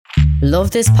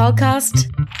Love this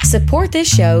podcast? Support this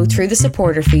show through the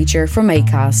supporter feature from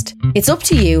Acast. It's up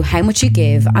to you how much you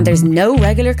give and there's no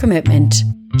regular commitment.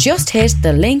 Just hit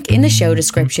the link in the show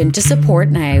description to support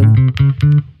now.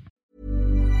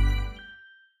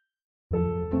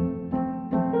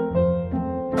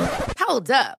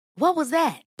 Hold up. What was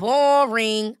that?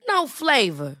 Boring. No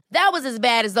flavor. That was as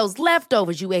bad as those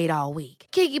leftovers you ate all week.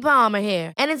 Keke Palmer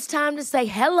here. And it's time to say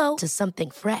hello to something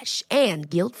fresh and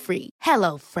guilt-free.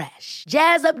 Hello Fresh.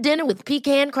 Jazz up dinner with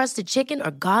pecan-crusted chicken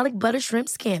or garlic butter shrimp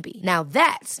scampi. Now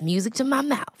that's music to my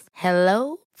mouth.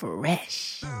 Hello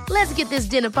Fresh. Let's get this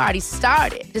dinner party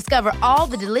started. Discover all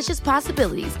the delicious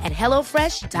possibilities at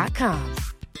hellofresh.com.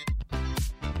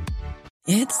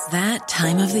 It's that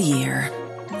time of the year.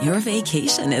 Your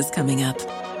vacation is coming up.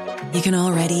 You can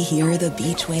already hear the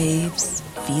beach waves,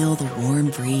 feel the warm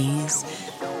breeze,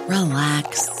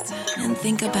 relax, and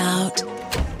think about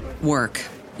work.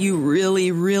 You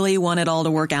really, really want it all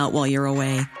to work out while you're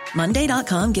away.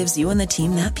 Monday.com gives you and the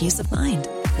team that peace of mind.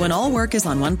 When all work is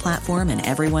on one platform and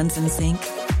everyone's in sync,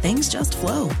 things just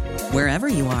flow. Wherever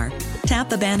you are, tap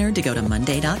the banner to go to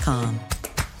Monday.com.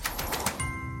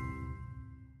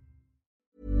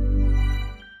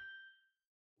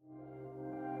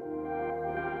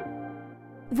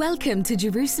 Welcome to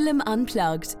Jerusalem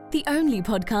Unplugged, the only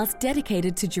podcast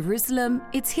dedicated to Jerusalem,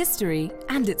 its history,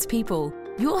 and its people.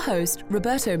 Your host,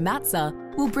 Roberto Mazza,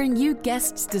 will bring you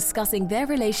guests discussing their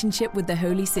relationship with the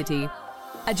Holy City.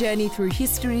 A journey through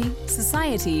history,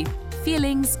 society,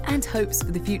 feelings, and hopes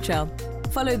for the future.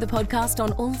 Follow the podcast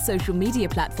on all social media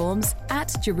platforms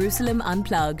at Jerusalem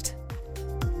Unplugged.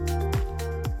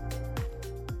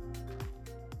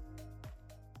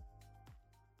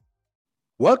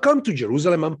 Welcome to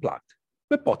Jerusalem Unplugged,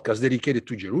 the podcast dedicated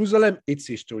to Jerusalem, its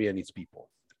history, and its people.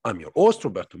 I'm your host,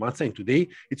 Roberto Mazza, and today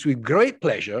it's with great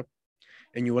pleasure,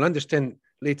 and you will understand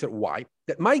later why,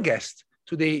 that my guest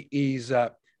today is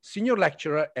a senior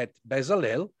lecturer at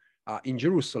Bezalel in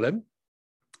Jerusalem,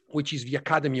 which is the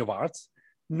Academy of Arts,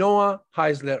 Noah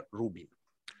Heisler Rubin.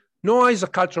 Noah is a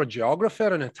cultural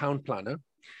geographer and a town planner,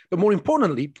 but more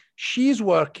importantly, she's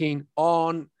working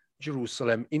on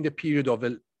Jerusalem in the period of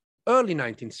the early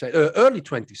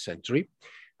 20th century,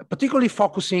 particularly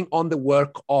focusing on the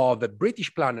work of the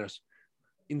British planners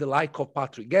in the like of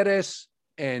Patrick Geddes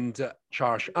and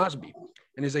Charles Ashby.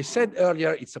 And as I said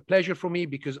earlier, it's a pleasure for me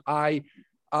because I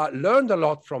learned a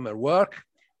lot from her work,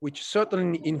 which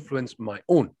certainly influenced my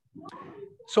own.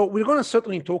 So we're going to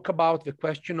certainly talk about the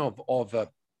question of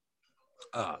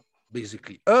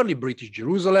basically early British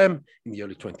Jerusalem in the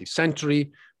early 20th century,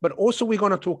 but also we're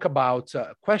going to talk about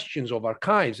questions of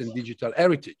archives and digital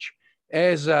heritage.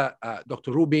 As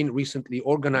Dr. Rubin recently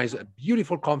organized a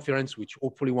beautiful conference, which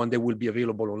hopefully one day will be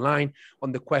available online,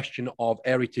 on the question of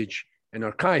heritage and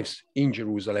archives in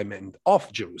Jerusalem and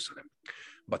of Jerusalem.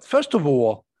 But first of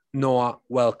all, Noah,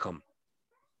 welcome.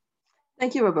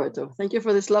 Thank you, Roberto. Thank you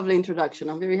for this lovely introduction.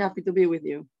 I'm very happy to be with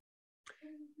you.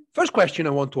 First question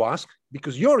I want to ask,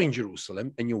 because you're in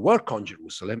Jerusalem and you work on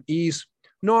Jerusalem, is,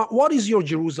 Noah, what is your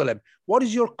Jerusalem? What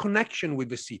is your connection with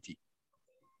the city?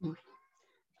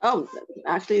 Oh,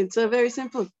 actually, it's a very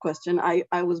simple question.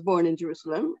 I was born in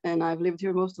Jerusalem and I've lived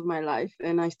here most of my life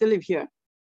and I still live here.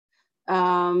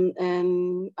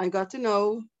 And I got to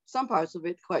know some parts of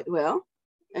it quite well.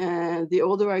 And the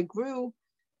older I grew,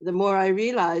 the more I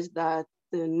realized that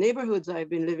the neighborhoods I've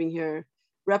been living here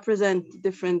represent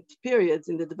different periods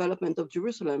in the development of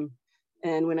Jerusalem.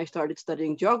 And when I started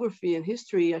studying geography and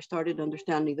history, I started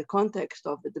understanding the context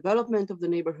of the development of the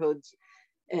neighborhoods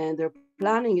and their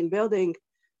planning and building.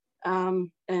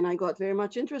 And I got very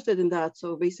much interested in that.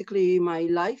 So basically my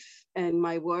life and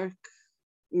my work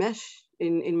mesh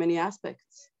in many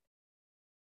aspects.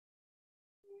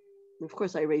 Of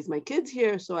course, I raise my kids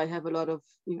here, so I have a lot of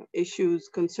issues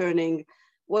concerning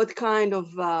what kind of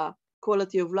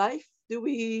quality of life do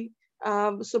we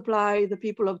supply the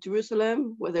people of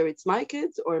Jerusalem, whether it's my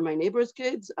kids or my neighbor's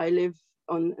kids. I live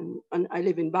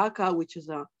in Baka, which is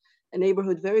a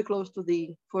neighborhood very close to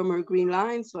the former Green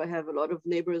Line. So I have a lot of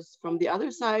neighbors from the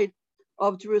other side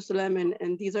of Jerusalem.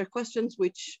 And these are questions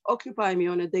which occupy me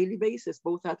on a daily basis,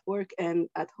 both at work and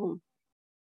at home.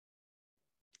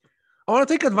 I want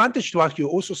to take advantage to ask you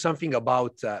also something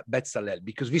about Bezalel,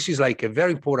 because this is like a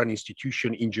very important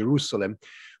institution in Jerusalem,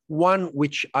 one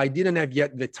which I didn't have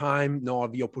yet the time nor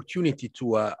the opportunity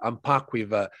to unpack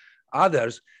with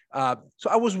others. So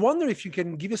I was wondering if you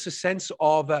can give us a sense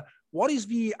of what is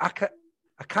the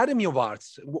Academy of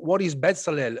Arts, what is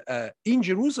Bezalel in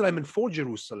Jerusalem and for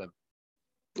Jerusalem?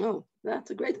 Oh,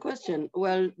 that's a great question.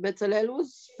 Well, Bezalel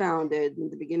was founded in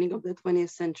the beginning of the 20th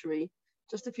century,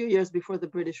 just a few years before the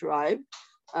British arrived.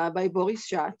 by Boris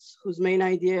Schatz, whose main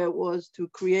idea was to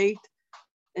create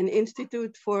an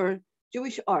institute for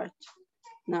Jewish art.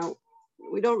 Now,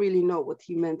 we don't really know what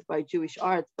he meant by Jewish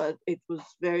art, but it was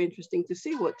very interesting to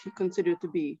see what he considered to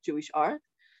be Jewish art.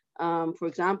 For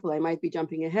example, I might be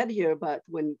jumping ahead here, but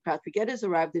when Patrick Geddes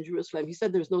arrived in Jerusalem, he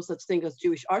said there's no such thing as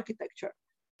Jewish architecture.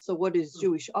 So what is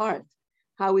Jewish art?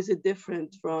 How is it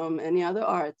different from any other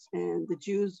art? And the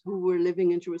Jews who were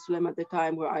living in Jerusalem at the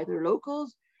time were either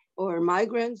locals or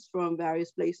migrants from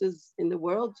various places in the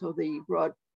world. So they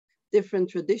brought different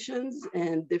traditions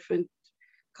and different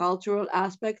cultural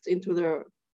aspects into their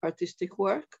artistic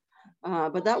work.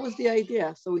 But that was the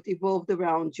idea. So it evolved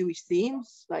around Jewish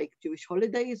themes, like Jewish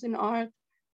holidays in art.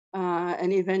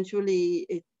 And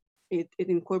eventually it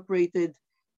incorporated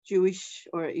Jewish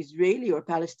or Israeli or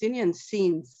Palestinian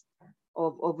scenes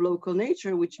of local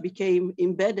nature, which became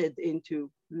embedded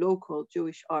into local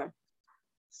Jewish art.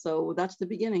 So that's the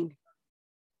beginning.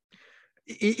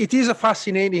 It is a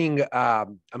fascinating,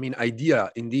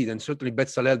 idea indeed, and certainly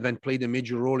Bezalel then played a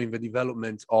major role in the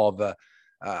development of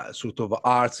sort of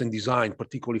arts and design,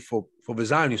 particularly for the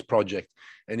Zionist project.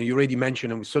 And you already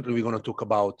mentioned, and certainly we're going to talk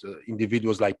about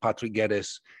individuals like Patrick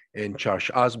Geddes and Charles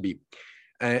Ashby.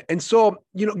 And so,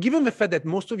 given the fact that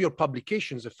most of your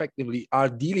publications effectively are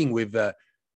dealing with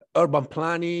urban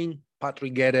planning,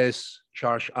 Patrick Geddes,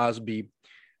 Charles Ashby,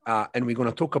 and we're going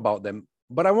to talk about them.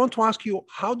 But I want to ask you,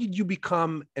 how did you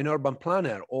become an urban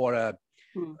planner or,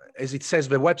 as it says,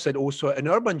 the website, also an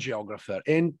urban geographer?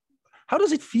 And how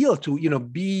does it feel to,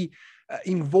 be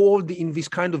involved in these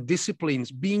kind of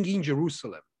disciplines, being in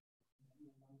Jerusalem?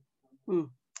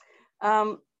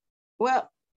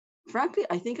 Well, frankly,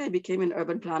 I think I became an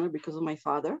urban planner because of my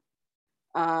father,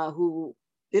 who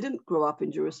didn't grow up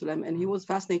in Jerusalem, and he was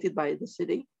fascinated by the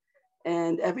city.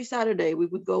 And every Saturday we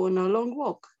would go on a long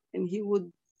walk, and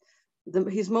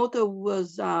his motto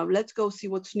was, let's go see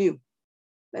what's new.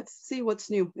 Let's see what's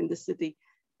new in the city.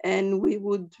 And we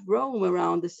would roam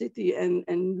around the city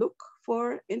and look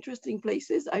for interesting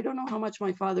places. I don't know how much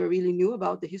my father really knew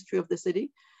about the history of the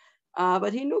city,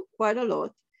 but he knew quite a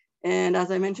lot. And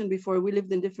as I mentioned before, we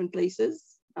lived in different places.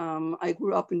 I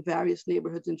grew up in various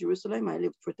neighborhoods in Jerusalem. I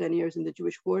lived for 10 years in the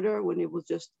Jewish quarter when it was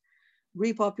just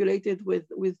repopulated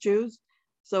with Jews.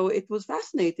 So it was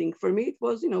fascinating. For me, it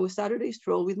was, a Saturday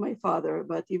stroll with my father.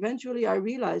 But eventually I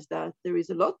realized that there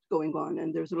is a lot going on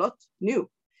and there's a lot new,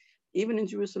 even in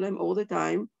Jerusalem all the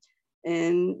time.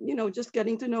 And, just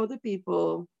getting to know the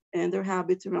people and their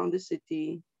habits around the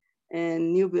city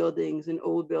and new buildings and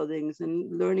old buildings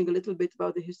and learning a little bit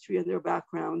about the history and their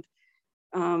background.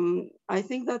 I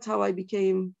think that's how I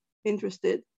became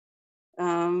interested.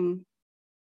 And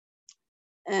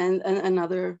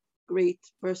another great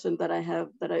person that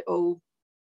I owe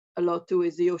a lot to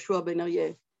is Yoshua Ben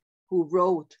Aryeh, who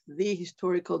wrote the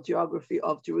historical geography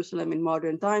of Jerusalem in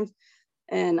modern times.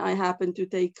 And I happened to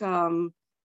take some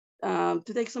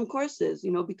courses,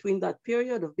 between that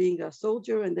period of being a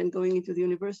soldier and then going into the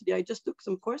university. I just took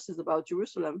some courses about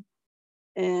Jerusalem,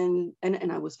 and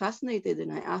I was fascinated.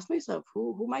 And I asked myself,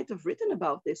 who might have written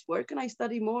about this? Where can I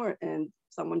study more? And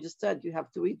someone just said, you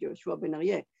have to read Yoshua Ben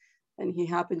Aryeh. And he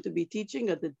happened to be teaching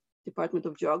at the Department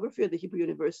of Geography at the Hebrew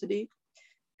University.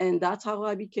 And that's how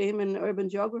I became an urban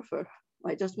geographer.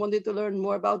 I just wanted to learn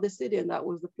more about the city, and that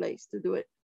was the place to do it.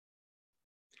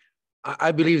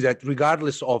 I believe that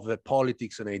regardless of the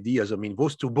politics and ideas,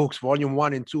 those two books, volume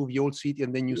 1 and 2, The Old City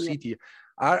and the New City,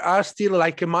 are still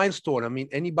like a milestone.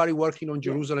 Anybody working on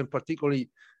Jerusalem, particularly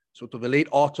sort of the late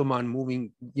Ottoman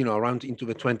moving, around into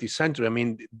the 20th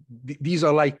century, these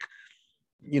are like,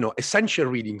 essential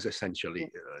readings,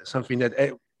 essentially, something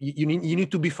that you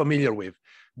need to be familiar with,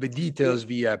 the details,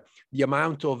 the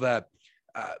amount of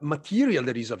material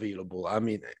that is available.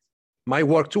 My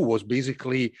work too was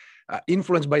basically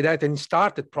influenced by that, and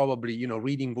started probably,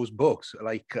 reading those books,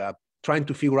 like trying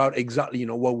to figure out exactly,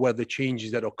 what were the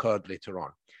changes that occurred later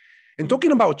on. And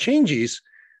talking about changes,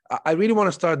 I really want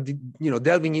to start,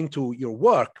 delving into your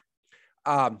work.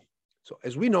 So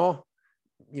as we know,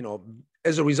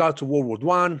 as a result of World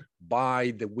War I,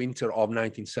 by the winter of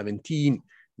 1917,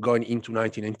 going into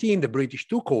 1919, the British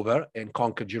took over and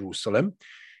conquered Jerusalem,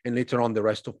 and later on the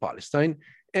rest of Palestine.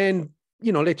 And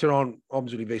later on,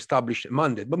 obviously, they established a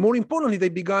mandate. But more importantly, they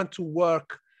began to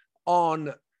work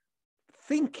on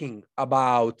thinking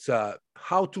about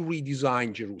how to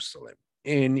redesign Jerusalem.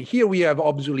 And here we have,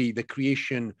 obviously, the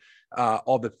creation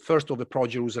of the first of the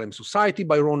Pro-Jerusalem Society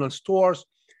by Ronald Storrs.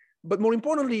 But more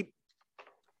importantly,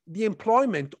 the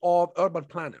employment of urban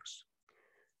planners,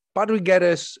 Patrick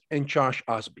Geddes and Charles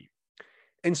Ashby.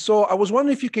 And so I was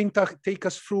wondering if you can take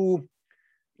us through,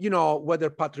 whether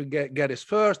Patrick Geddes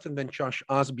first and then Josh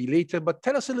Ashby later, but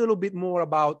tell us a little bit more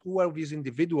about who are these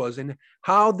individuals and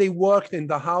how they worked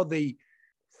and how they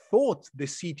thought the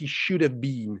city should have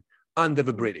been under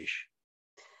the British.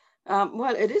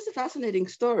 Well, it is a fascinating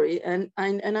story, and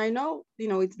I know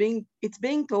it's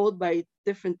being told by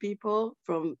different people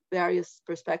from various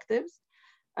perspectives,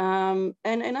 and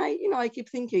I keep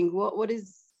thinking, what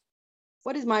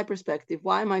is my perspective?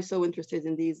 Why am I so interested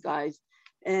in these guys?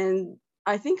 And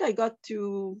I think I got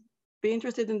to be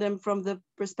interested in them from the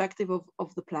perspective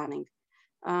of the planning.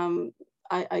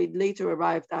 I later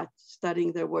arrived at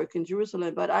studying their work in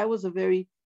Jerusalem, but I was a very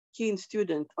keen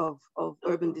student of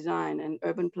urban design and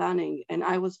urban planning. And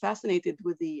I was fascinated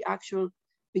with the actual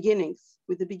beginnings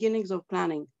of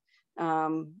planning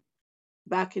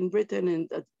back in Britain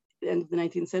and at the end of the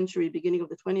 19th century, beginning of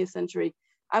the 20th century.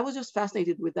 I was just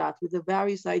fascinated with that, with the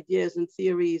various ideas and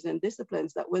theories and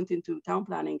disciplines that went into town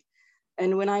planning.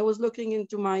 And when I was looking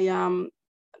into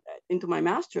my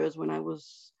master's, when I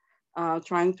was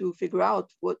trying to figure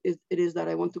out what it is that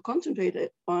I want to concentrate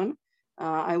on,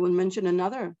 I will mention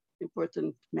another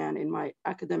important man in my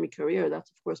academic career. That's,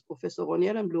 of course, Professor Ron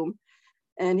Ehrenblum.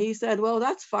 And he said, well,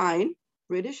 that's fine.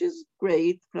 British is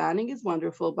great. Planning is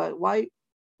wonderful. But why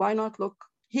not look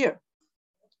here?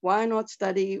 Why not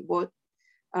study what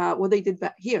they did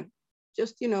back here?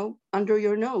 Just, under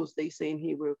your nose, they say in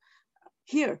Hebrew.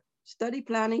 Here, study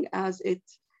planning as it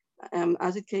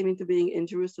came into being in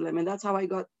Jerusalem. And that's how I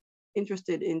got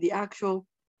interested in the actual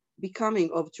becoming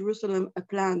of Jerusalem a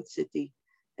planned city.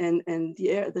 And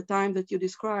the time that you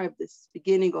described, this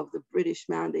beginning of the British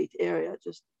Mandate era,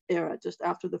 just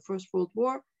after the First World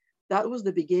War, that was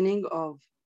the beginning of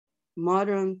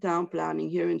modern town planning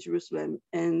here in Jerusalem.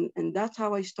 And that's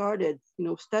how I started,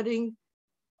 studying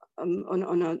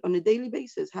on a daily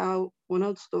basis how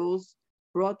Ronald Stolz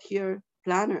brought here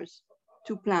planners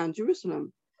to plan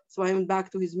Jerusalem. So I went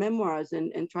back to his memoirs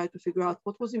and tried to figure out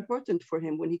what was important for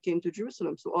him when he came to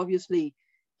Jerusalem. So obviously,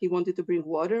 he wanted to bring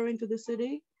water into the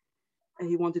city, and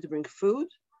he wanted to bring food.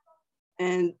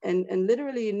 And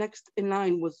literally next in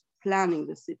line was planning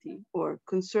the city or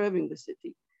conserving the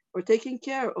city or taking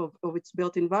care of its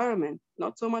built environment,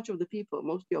 not so much of the people,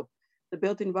 mostly of the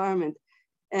built environment.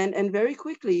 And very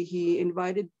quickly, he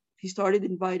started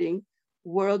inviting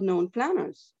world-known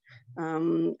planners.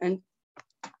 And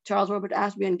Charles Robert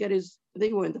Ashby and Geddes,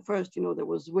 they weren't the first. There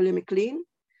was William McLean,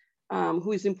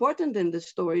 who is important in this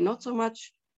story, not so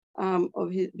much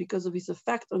because of his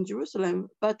effect on Jerusalem,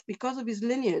 but because of his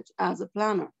lineage as a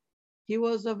planner. He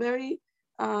was a very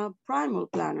primal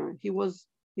planner. He was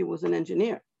an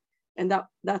engineer, and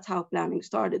that's how planning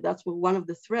started. That's one of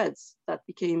the threads that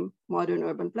became modern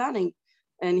urban planning.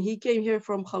 And he came here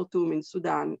from Khartoum in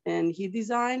Sudan, and he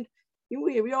designed.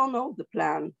 We all know the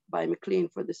plan by McLean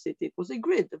for the city. It was a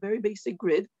grid, a very basic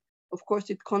grid. Of course,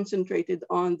 it concentrated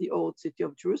on the old city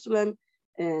of Jerusalem.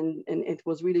 And it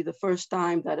was really the first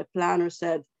time that a planner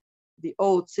said the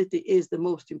old city is the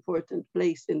most important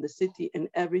place in the city and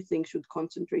everything should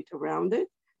concentrate around it.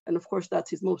 And of course,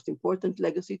 that's his most important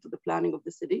legacy to the planning of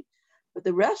the city. But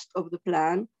the rest of the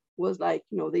plan was like,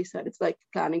 they said it's like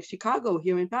planning Chicago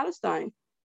here in Palestine.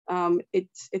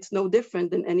 It's no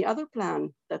different than any other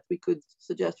plan that we could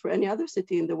suggest for any other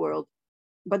city in the world.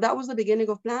 But that was the beginning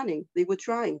of planning. They were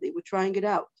trying it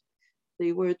out.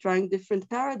 They were trying different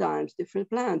paradigms, different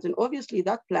plans. And obviously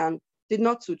that plan did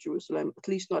not suit Jerusalem, at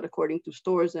least not according to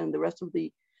Stolz and the rest of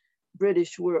the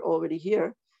British who were already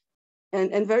here.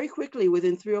 And very quickly,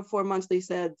 within 3 or 4 months, they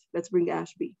said, let's bring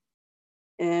Ashby.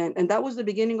 And that was the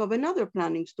beginning of another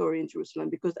planning story in Jerusalem,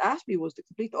 because Ashby was the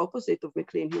complete opposite of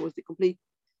McLean. He was the complete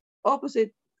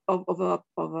opposite of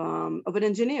an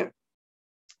engineer.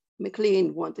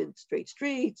 McLean wanted straight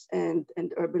streets and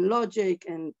urban logic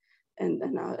and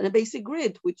a basic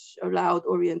grid, which allowed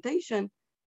orientation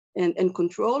and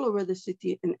control over the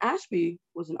city. And Ashby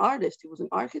was an artist. He was an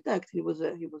architect. He was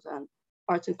an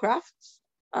arts and crafts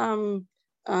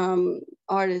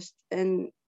artist.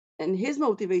 And his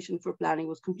motivation for planning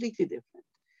was completely different.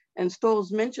 And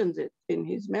Stolz mentions it in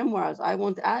his memoirs. I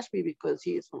want Ashby because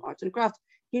he is from arts and crafts.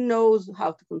 He knows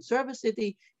how to conserve a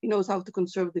city. He knows how to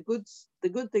conserve the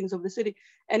good things of the city.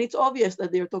 And it's obvious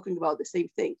that they're talking about the same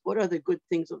thing. What are the good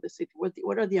things of the city?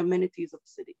 What are the amenities of the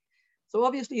city? So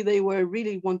obviously they were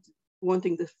really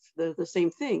wanting the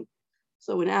same thing.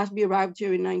 So when Ashby arrived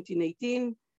here in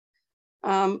 1918,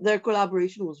 their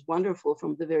collaboration was wonderful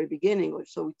from the very beginning, or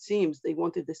so it seems. They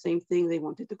wanted the same thing. They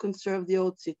wanted to conserve the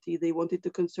old city. They wanted to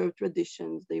conserve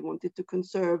traditions. They wanted to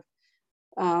conserve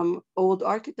old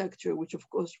architecture, which of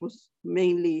course was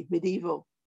mainly medieval.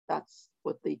 That's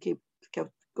what they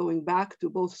kept going back to,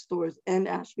 both Stolz and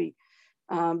Ashby.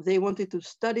 They wanted to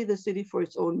study the city for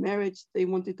its own merits. They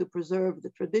wanted to preserve the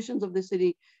traditions of the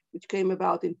city, which came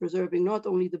about in preserving not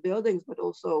only the buildings, but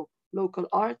also local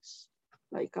arts,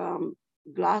 like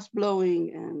glass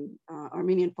blowing and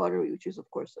Armenian pottery, which is, of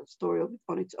course, a story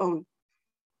on its own.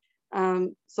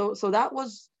 So that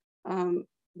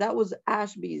was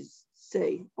Ashby's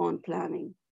say on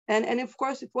planning. And of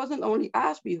course, it wasn't only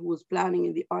Ashby who was planning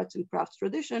in the arts and crafts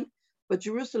tradition, but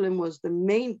Jerusalem was the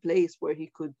main place where he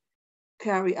could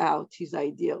carry out his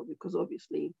ideal, because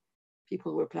obviously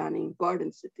people were planning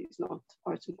garden cities, not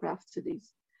arts and crafts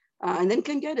cities. And then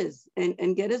Ken Geddes,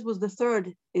 and Geddes was the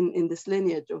third in this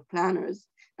lineage of planners.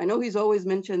 I know he's always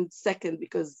mentioned second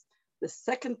because the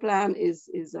second plan is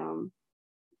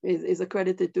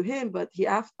accredited to him, but he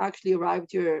actually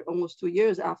arrived here almost 2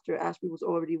 years after Ashby was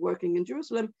already working in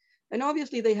Jerusalem. And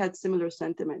obviously they had similar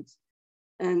sentiments.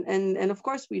 And of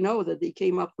course we know that they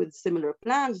came up with similar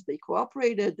plans, they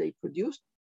cooperated, they produced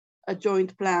a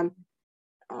joint plan.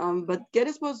 But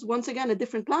Geddes was once again a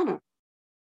different planner.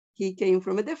 He came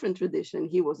from a different tradition.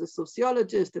 He was a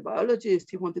sociologist, a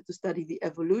biologist. He wanted to study the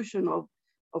evolution of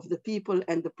the people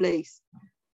and the place.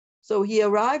 So he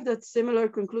arrived at similar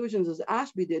conclusions as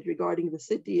Ashby did regarding the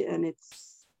city and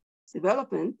its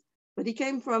development, but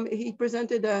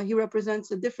he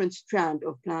represents a different strand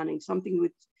of planning, something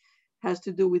which has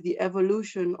to do with the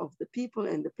evolution of the people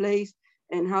and the place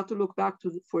and how to look back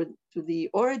to the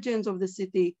origins of the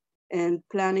city and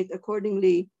plan it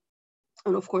accordingly.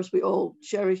 And of course, we all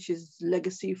cherish his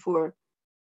legacy for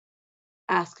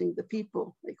asking the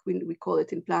people, like we call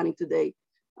it in planning today,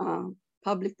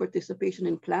 public participation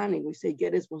in planning. We say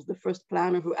Geddes was the first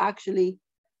planner who actually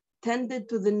tended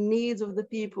to the needs of the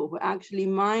people, who actually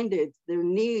minded their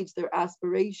needs, their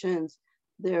aspirations,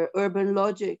 their urban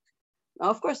logic. Now,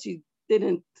 of course, he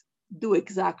didn't do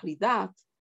exactly that,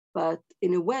 but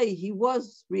in a way, he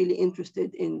was really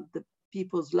interested in the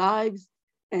people's lives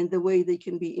and the way they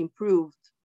can be improved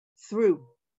through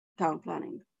town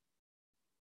planning.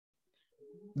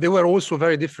 They were also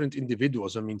very different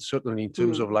individuals. I mean, certainly in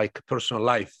terms of like personal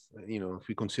life, if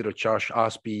we consider Charles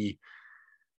Ashby,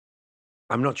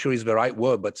 I'm not sure is the right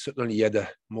word, but certainly he had a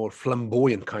more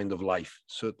flamboyant kind of life,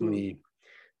 certainly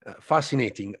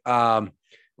fascinating.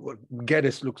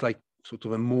 Geddes looks like sort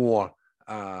of a more,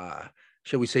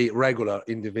 shall we say, regular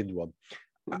individual.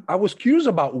 I was curious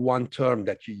about one term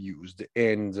that you used,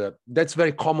 and that's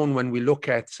very common when we look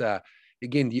at,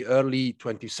 again, the early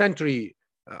 20th century.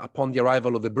 Upon the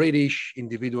arrival of the British,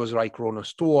 individuals like Rona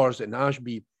Stores and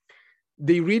Ashby,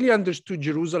 they really understood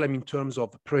Jerusalem in terms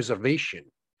of preservation.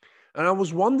 And I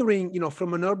was wondering,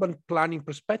 from an urban planning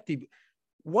perspective,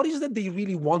 what is that they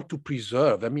really want to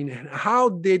preserve? I mean, how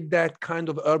did that kind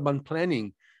of urban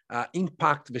planning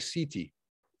impact the city?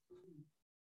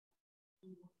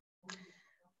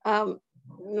 We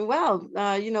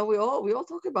all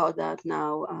talk about that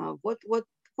now.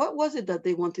 What was it that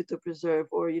they wanted to preserve?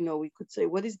 Or, we could say,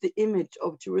 what is the image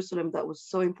of Jerusalem that was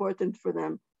so important for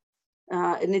them?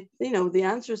 And the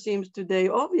answer seems today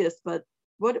obvious, but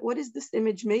what is this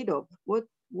image made of? What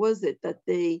was it that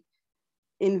they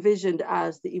envisioned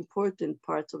as the important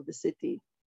parts of the city?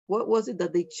 What was it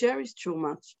that they cherished so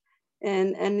much?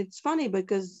 And it's funny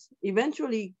because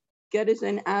eventually Geddes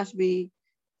and Ashby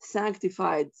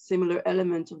sanctified similar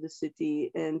elements of the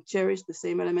city and cherished the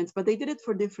same elements, but they did it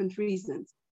for different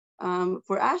reasons.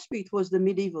 For Ashby, it was the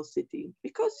medieval city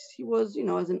because he was,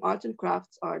 as an art and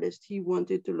crafts artist, he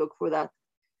wanted to look for that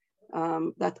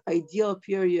ideal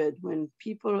period when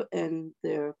people and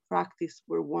their practice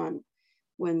were one,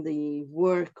 when the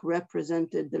work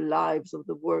represented the lives of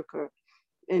the worker.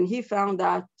 And he found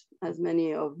that, as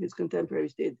many of his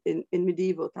contemporaries did, in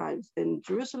medieval times. And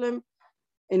Jerusalem,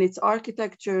 in its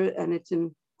architecture and its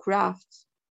crafts,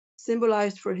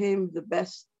 symbolized for him the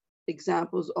best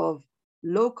examples of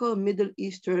local Middle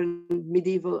Eastern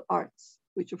medieval arts,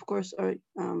 which of course are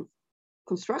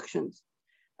constructions.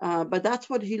 But that's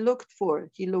what he looked for.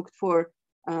 He looked for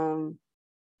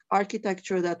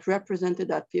architecture that represented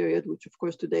that period, which of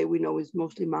course today we know is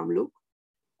mostly Mamluk.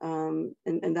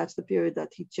 And that's the period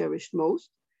that he cherished most.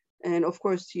 And of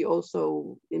course, he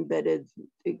also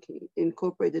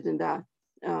incorporated in that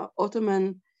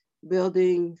Ottoman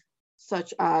building,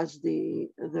 such as the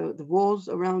walls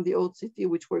around the old city,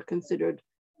 which were considered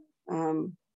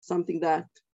something that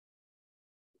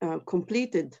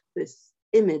completed this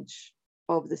image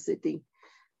of the city.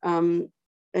 And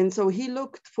so he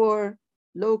looked for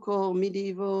local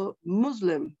medieval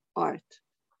Muslim art.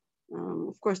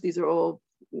 Of course, these are all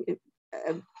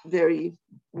very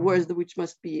words which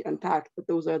must be unpacked, but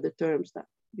those are the terms that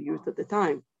we used at the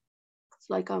time. It's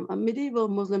like a medieval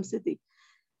Muslim city.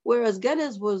 whereas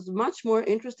Geddes was much more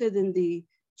interested in the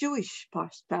Jewish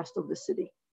past of the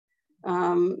city.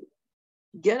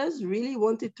 Geddes really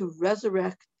wanted to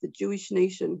resurrect the Jewish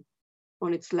nation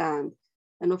on its land.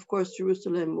 And of course,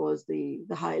 Jerusalem was the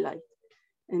highlight.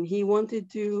 And he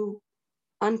wanted to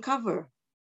uncover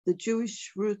the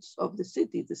Jewish roots of the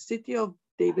city of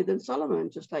David and Solomon,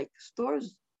 just like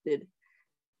Storrs did.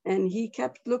 And he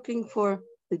kept looking for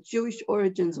the Jewish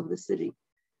origins of the city.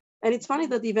 And it's funny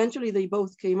that eventually they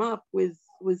both came up with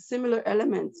similar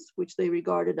elements, which they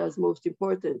regarded as most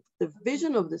important. The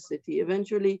vision of the city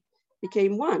eventually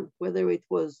became one, whether it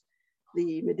was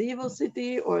the medieval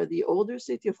city or the older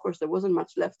city. Of course, there wasn't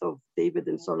much left of David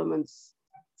and Solomon's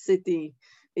city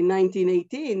in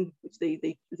 1918, which they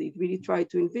really tried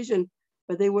to envision,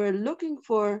 but they were looking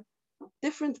for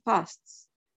different pasts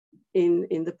in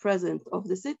the present of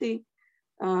the city.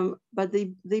 But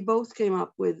they both came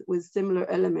up with similar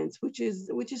elements, which is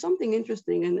something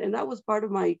interesting. And that was part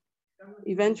of my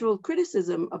eventual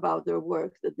criticism about their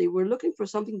work, that they were looking for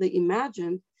something they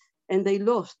imagined and they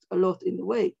lost a lot in the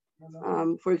way.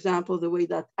 For example, the way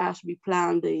that Ashby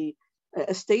planned a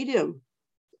stadium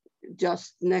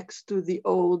just next to the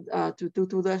old,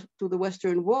 to the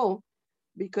Western Wall,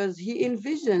 because he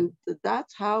envisioned that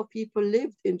that's how people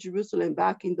lived in Jerusalem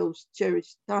back in those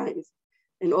cherished times.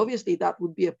 And obviously that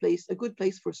would be a good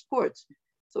place for sports.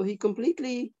 So he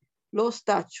completely lost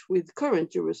touch with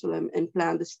current Jerusalem and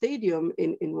planned a stadium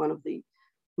in one of the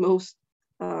most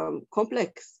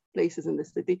complex places in the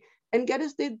city. And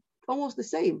Geddes did almost the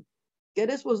same.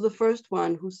 Geddes was the first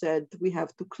one who said, we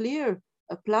have to clear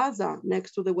a plaza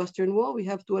next to the Western Wall. We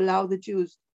have to allow the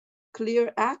Jews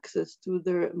clear access to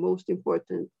their most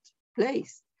important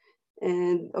place.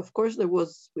 And of course there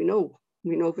was, we know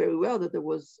very well that there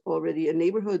was already a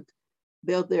neighborhood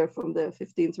built there from the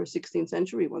 15th or 16th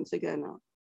century, once again, a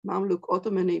Mamluk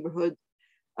Ottoman neighborhood.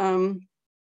 And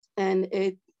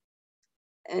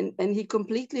he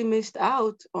completely missed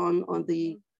out on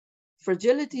the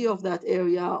fragility of that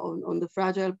area, on the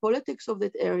fragile politics of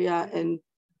that area.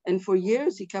 And for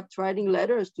years, he kept writing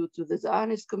letters to the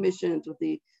Zionist Commission, to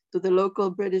the local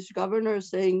British governor,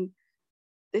 saying,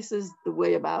 this is the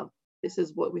way about. This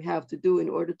is what we have to do in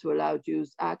order to allow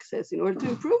Jews access, in order to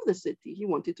improve the city. He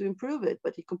wanted to improve it,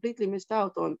 but he completely missed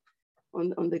out on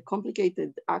the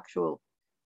complicated actual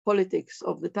politics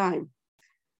of the time.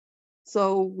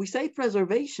 So we say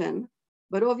preservation,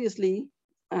 but obviously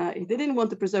he didn't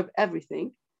want to preserve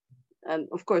everything. And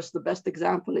of course, the best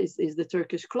example is the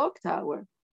Turkish clock tower,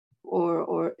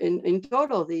 or in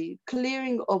total, the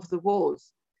clearing of the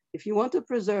walls. If you want to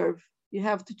preserve, you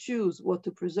have to choose what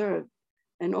to preserve.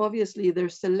 And obviously their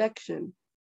selection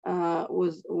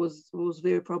was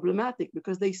very problematic,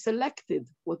 because they selected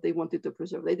what they wanted to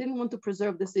preserve. They didn't want to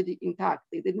preserve the city intact.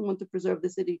 They didn't want to preserve the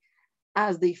city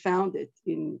as they found it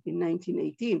in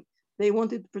 1918. They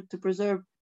wanted to preserve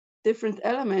different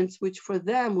elements, which for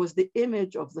them was the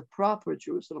image of the proper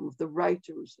Jerusalem, of the right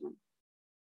Jerusalem.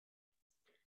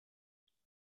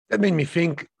 That made me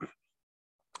think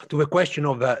to the question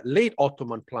of late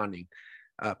Ottoman planning,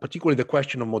 particularly the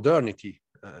question of modernity.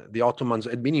 The Ottomans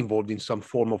had been involved in some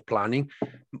form of planning,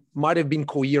 might have been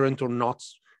coherent or not.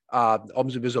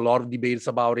 Obviously, there's a lot of debates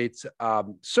about it.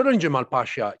 Certainly, Jamal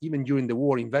Pasha, even during the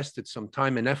war, invested some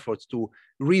time and efforts to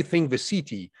rethink the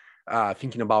city,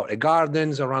 thinking about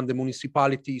gardens around the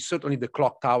municipality, certainly the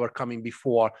clock tower coming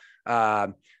before.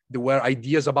 There were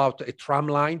ideas about a tram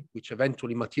line, which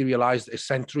eventually materialized a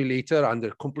century later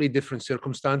under completely different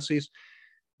circumstances.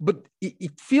 But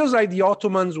it feels like the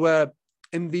Ottomans were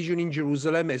envisioning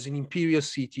Jerusalem as an imperial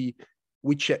city,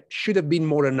 which should have been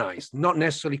modernized, not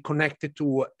necessarily connected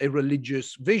to a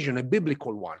religious vision, a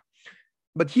biblical one.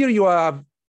 But here you have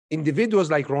individuals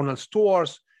like Ronald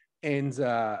Storrs and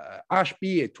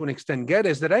Ashby, to an extent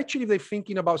Geddes, that actually they're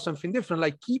thinking about something different,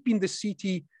 like keeping the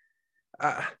city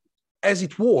as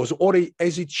it was, or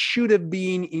as it should have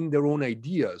been in their own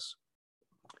ideas.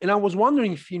 And I was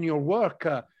wondering if in your work,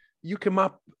 you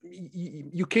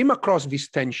came across this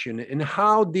tension, and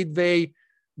how did they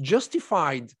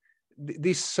justify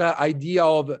this idea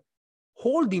of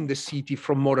holding the city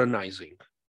from modernizing?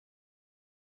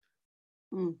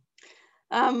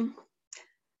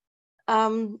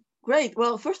 Great.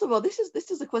 Well, first of all, this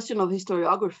is a question of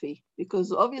historiography,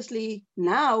 because obviously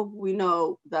now we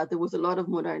know that there was a lot of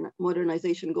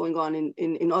modernization going on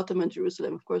in Ottoman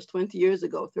Jerusalem. Of course, 20 years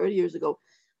ago, 30 years ago.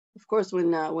 Of course,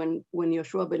 when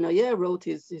Yoshua ben Ayer wrote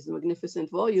his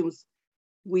magnificent volumes,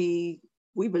 we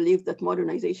believed that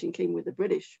modernization came with the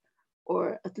British,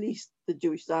 or at least the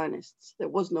Jewish Zionists. There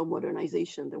was no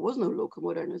modernization. There was no local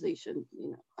modernization.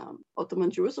 Ottoman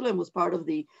Jerusalem was part of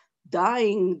the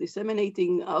dying,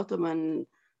 disseminating Ottoman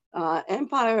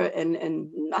Empire, and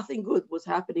nothing good was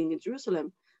happening in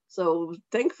Jerusalem. So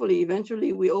thankfully,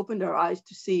 eventually, we opened our eyes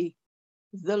to see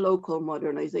the local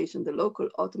modernization, the local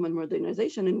Ottoman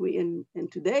modernization,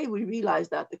 and today we realize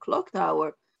that the clock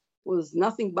tower was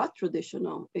nothing but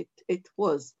traditional. It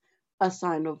was a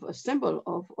sign of a symbol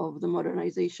of the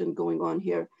modernization going on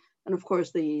here, and of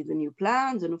course the new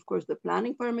plans, and of course the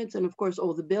planning permits, and of course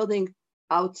all the building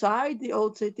outside the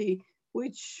old city,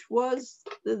 which was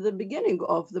the beginning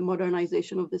of the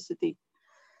modernization of the city.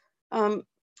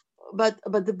 But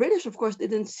the British, of course,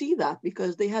 didn't see that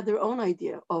because they had their own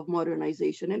idea of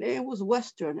modernization, and it was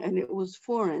Western and it was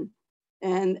foreign.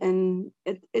 And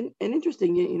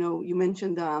interesting, you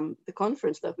mentioned the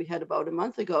conference that we had about a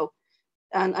month ago,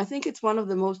 and I think it's one of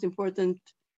the most important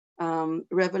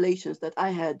revelations that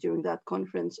I had during that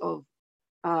conference of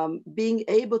being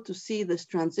able to see this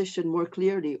transition more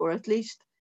clearly, or at least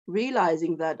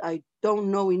realizing that I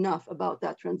don't know enough about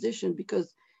that transition,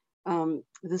 because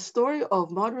the story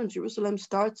of modern Jerusalem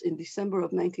starts in December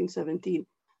of 1917,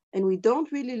 and we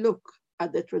don't really look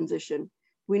at the transition.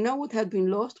 We know what had been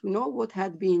lost, we know what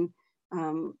had been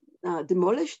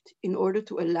demolished in order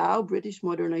to allow British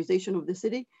modernization of the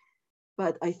city,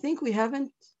 but I think we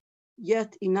haven't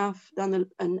yet enough done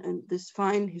this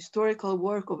fine historical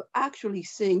work of actually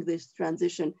seeing this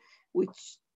transition,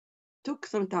 which took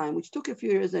some time, which took a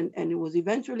few years, and it was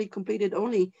eventually completed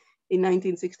only in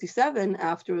 1967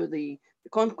 after the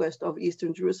conquest of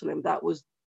Eastern Jerusalem. That was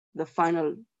the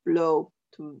final blow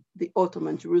to the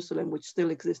Ottoman Jerusalem, which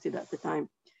still existed at the time.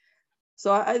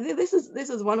 So this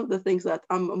is one of the things that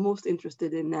I'm most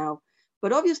interested in now.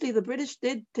 But obviously the British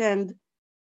did tend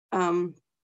to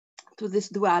this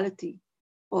duality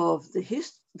of the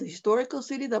historical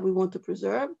city that we want to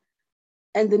preserve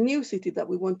and the new city that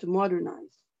we want to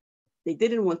modernize. They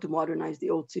didn't want to modernize the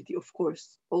old city, of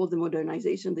course. All the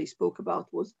modernization they spoke about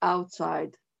was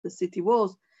outside the city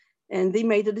walls. And they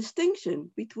made a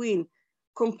distinction between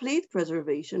complete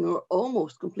preservation or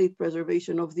almost complete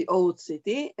preservation of the old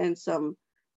city and some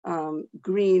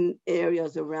green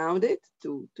areas around it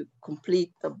to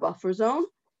complete the buffer zone.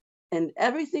 And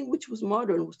everything which was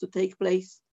modern was to take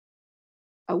place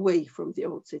away from the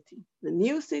old city. The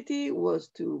new city was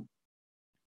to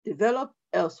develop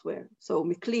elsewhere. So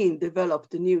McLean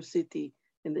developed the new city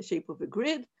in the shape of a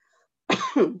grid,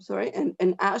 sorry,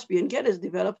 and Ashby and Geddes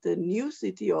developed a new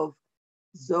city of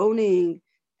zoning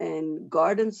and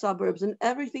garden suburbs and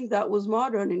everything that was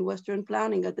modern in Western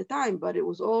planning at the time, but it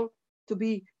was all to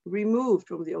be removed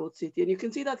from the old city. And you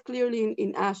can see that clearly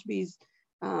in Ashby's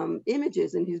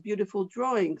images and his beautiful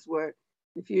drawings, where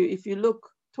if you look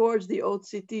towards the old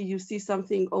city, you see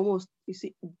something almost, you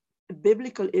see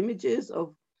biblical images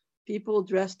of people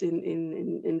dressed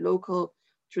in local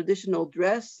traditional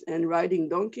dress and riding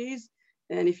donkeys.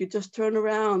 And if you just turn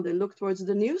around and look towards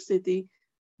the new city,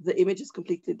 the image is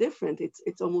completely different.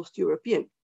 It's almost European.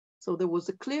 So there was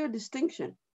a clear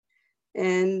distinction.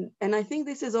 And I think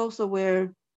this is also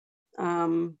where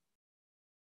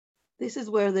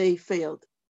they failed,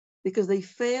 because they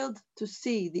failed to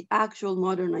see the actual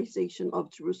modernization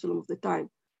of Jerusalem of the time.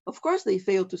 Of course, they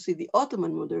failed to see the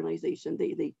Ottoman modernization.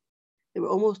 They were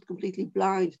almost completely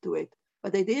blind to it,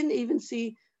 but they didn't even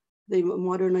see the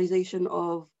modernization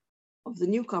of the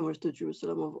newcomers to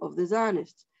Jerusalem, of the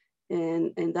Zionists.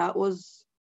 And that was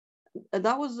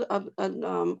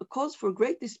a cause for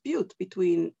great dispute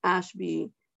between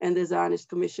Ashby and the Zionist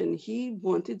Commission. He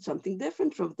wanted something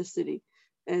different from the city.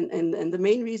 And the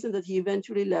main reason that he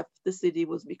eventually left the city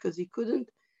was because he couldn't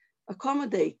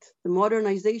accommodate the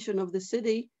modernization of the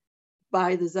city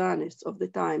by the Zionists of the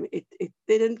time. It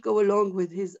didn't go along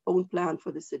with his own plan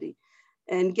for the city.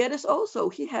 And Geddes also,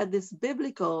 he had this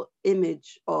biblical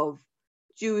image of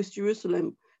Jewish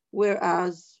Jerusalem,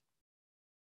 whereas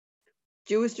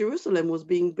Jewish Jerusalem was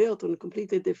being built on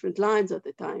completely different lines at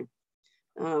the time.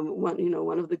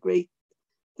 One of the great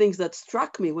things that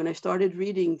struck me when I started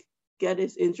reading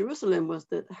Geddes in Jerusalem was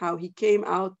that how he came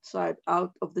out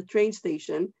of the train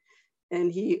station,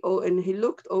 and he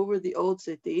looked over the old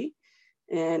city,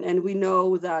 and we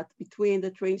know that between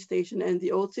the train station and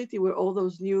the old city were all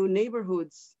those new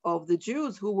neighborhoods of the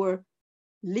Jews who were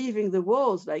leaving the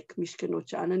walls, like Mishkenot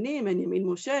Sha'ananim and Yamin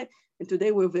Moshe, and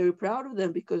today we're very proud of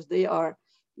them because they are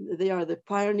the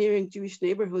pioneering Jewish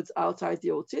neighborhoods outside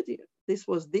the old city. This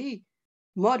was the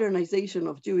modernization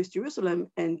of Jewish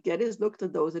Jerusalem, and Geddes looked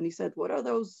at those and he said, what are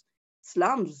those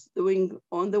slums doing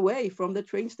on the way from the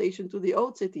train station to the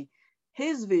old city?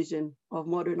 His vision of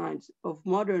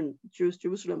modern Jewish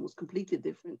Jerusalem was completely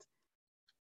different.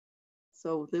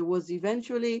 So there was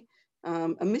eventually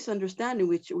a misunderstanding,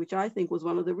 which I think was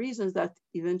one of the reasons that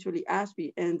eventually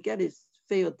Ashby and Geddes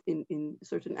failed in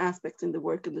certain aspects in the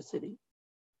work in the city.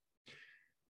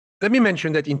 Let me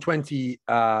mention that in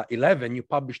 2011, you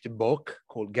published a book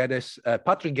called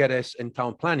Patrick Geddes and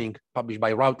Town Planning, published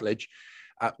by Routledge,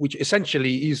 which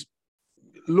essentially is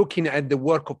looking at the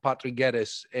work of Patrick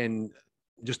Geddes and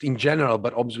just in general,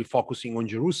 but obviously focusing on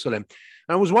Jerusalem.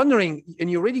 And I was wondering, and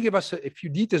you already gave us a few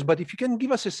details, but if you can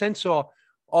give us a sense of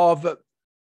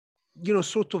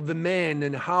sort of the man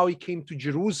and how he came to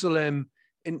Jerusalem,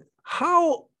 and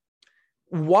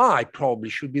why probably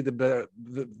should be the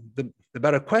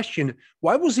better question.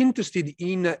 Why was he interested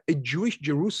in a Jewish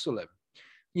Jerusalem?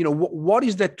 What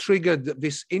is that triggered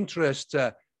this interest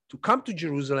to come to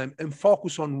Jerusalem and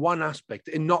focus on one aspect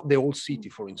and not the whole city,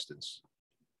 for instance?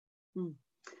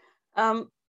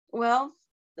 Well,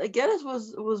 Geddes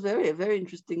was very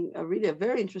interesting, really a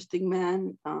very interesting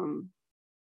man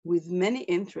with many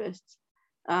interests.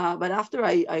 But after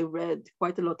I read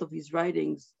quite a lot of his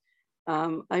writings,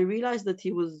 I realized that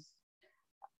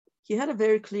he had a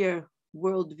very clear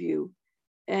worldview,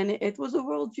 and it was a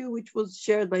worldview which was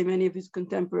shared by many of his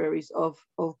contemporaries of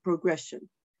progression,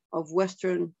 of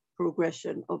Western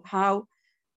progression, of how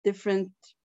different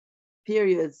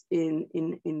periods in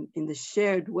the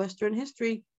shared Western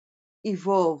history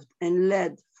evolved and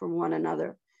led from one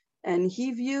another. And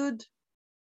he viewed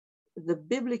the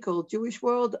biblical Jewish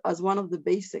world as one of the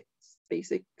basic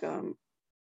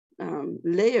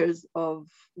layers of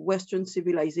Western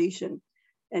civilization.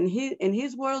 And in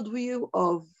his worldview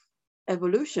of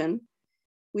evolution,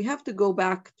 we have to go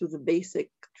back to the basic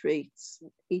traits.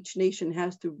 Each nation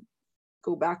has to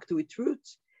go back to its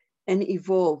roots and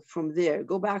evolve from there,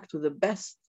 go back to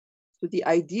the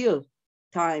ideal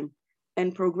time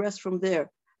and progress from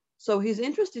there. So his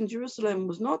interest in Jerusalem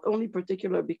was not only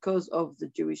particular because of the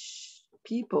Jewish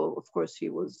people. Of course, he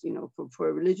was,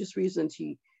 for religious reasons,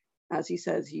 as he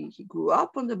says, he grew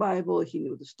up on the Bible, he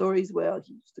knew the stories well,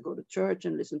 he used to go to church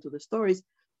and listen to the stories.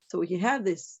 So he had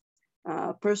this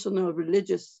personal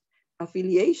religious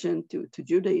affiliation to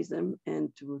Judaism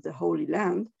and to the Holy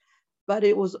Land. But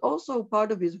it was also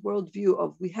part of his worldview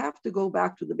of we have to go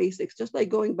back to the basics, just like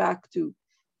going back to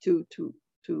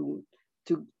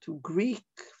Greek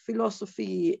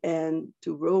philosophy and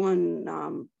to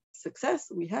Roman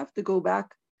success. We have to go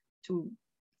back to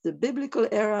the biblical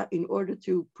era in order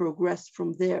to progress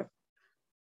from there.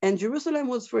 And Jerusalem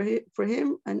was for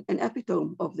him an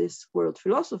epitome of this world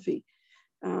philosophy.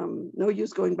 No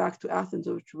use going back to Athens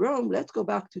or to Rome, let's go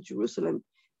back to Jerusalem.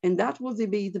 And that will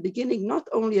be the beginning not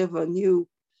only of a new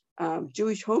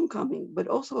Jewish homecoming, but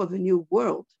also of a new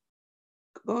world.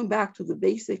 Going back to the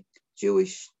basic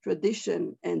Jewish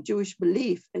tradition and Jewish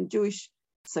belief and Jewish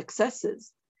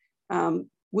successes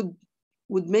would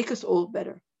make us all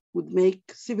better, would make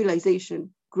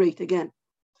civilization great again.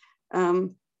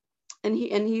 And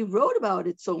he wrote about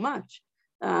it so much.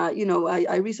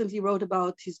 I recently wrote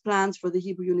about his plans for the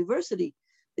Hebrew University.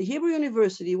 The Hebrew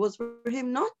University was for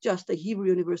him not just a Hebrew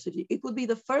university, it would be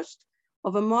the first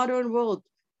of a modern world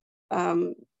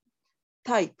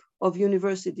type of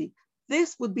university.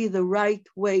 This would be the right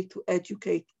way to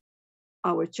educate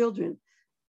our children.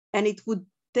 And it would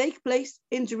take place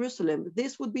in Jerusalem.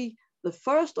 This would be the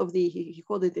first of he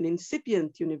called it an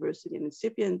incipient university, an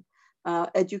incipient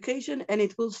education, and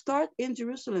it will start in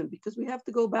Jerusalem because we have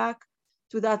to go back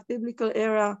to that biblical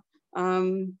era.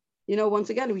 Once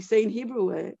again, we say in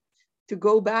Hebrew, to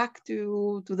go back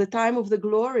to the time of the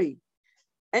glory.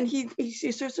 And he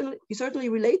certainly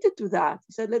related to that.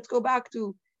 He said, let's go back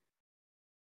to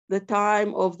the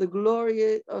time of the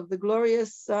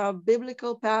glorious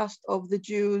biblical past of the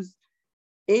Jews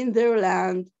in their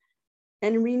land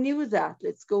and renew that.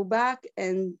 Let's go back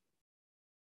and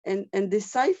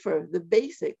decipher the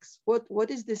basics.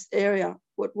 What is this area?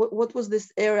 What was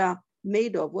this era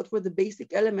made of? What were the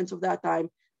basic elements of that time?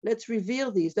 Let's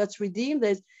reveal these, let's redeem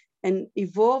this and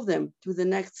evolve them to the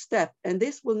next step. And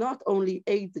this will not only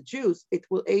aid the Jews, it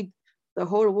will aid the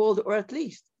whole world, or at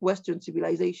least Western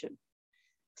civilization.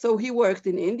 So he worked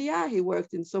in India, he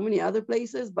worked in so many other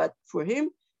places, but for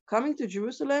him, coming to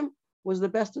Jerusalem was the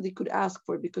best that he could ask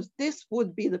for, because this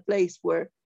would be the place where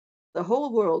the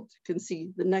whole world can see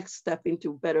the next step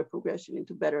into better progression,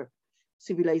 into better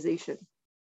civilization.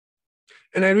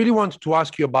 And I really wanted to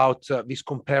ask you about this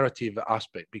comparative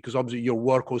aspect, because obviously your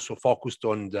work also focused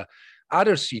on the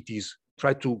other cities,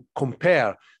 try to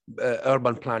compare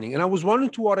urban planning. And I was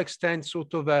wondering to what extent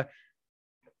sort of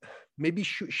maybe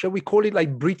shall we call it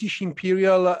like British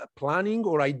imperial planning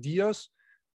or ideas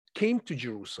came to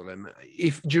Jerusalem?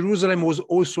 If Jerusalem was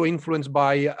also influenced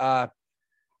by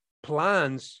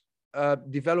plans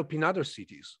develop in other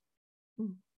cities?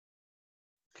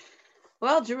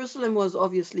 Well, Jerusalem was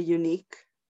obviously unique,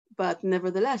 but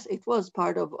nevertheless, it was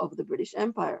part of the British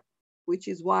Empire, which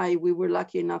is why we were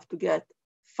lucky enough to get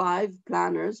 5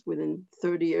 planners within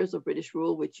 30 years of British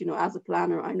rule, which, you know, as a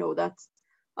planner, I know that's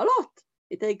a lot.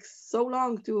 It takes so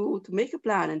long to make a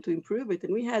plan and to improve it.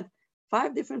 And we had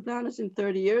 5 different planners in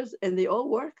 30 years, and they all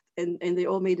worked and they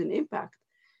all made an impact.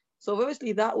 So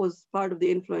obviously that was part of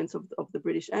the influence of the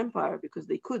British Empire, because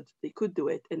they could do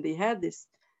it. And they had this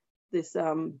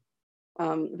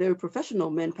very professional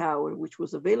manpower, which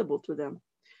was available to them.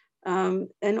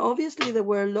 And obviously there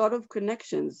were a lot of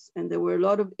connections and there were a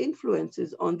lot of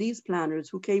influences on these planners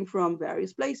who came from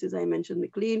various places. I mentioned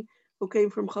McLean, who came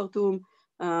from Khartoum.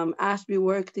 Ashby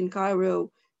worked in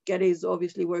Cairo. Geddes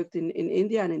obviously worked in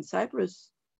India and in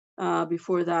Cyprus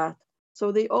before that.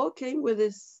 So they all came with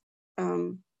this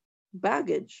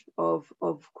baggage of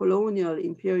colonial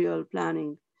imperial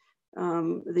planning.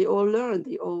 They all learned,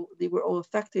 they were all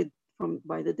affected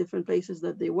by the different places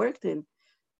that they worked in.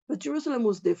 But Jerusalem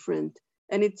was different.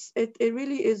 And it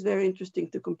really is very interesting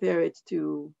to compare it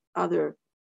to other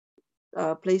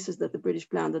places that the British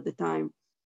planned at the time.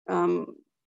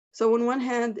 So on one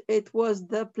hand, it was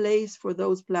the place for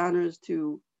those planners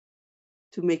to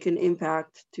make an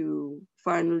impact, to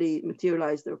finally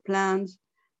materialize their plans,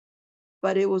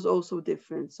 but it was also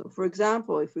different. So for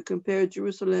example, if we compare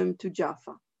Jerusalem to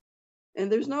Jaffa, and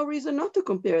there's no reason not to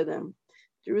compare them.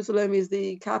 Jerusalem is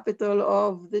the capital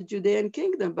of the Judean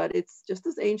kingdom, but it's just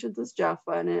as ancient as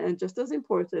Jaffa and just as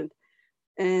important.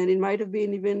 And it might have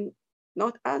been even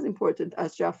not as important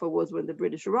as Jaffa was when the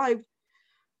British arrived.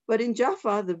 But in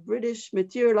Jaffa, the British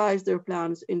materialized their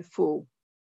plans in full.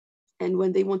 And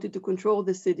when they wanted to control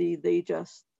the city, they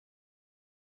just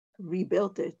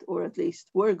rebuilt it, or at least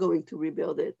were going to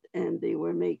rebuild it. And they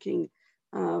were making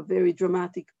very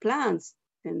dramatic plans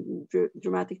and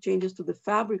dramatic changes to the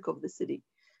fabric of the city.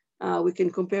 We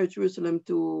can compare Jerusalem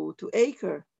to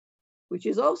Acre, which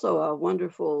is also a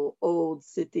wonderful old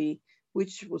city,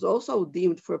 which was also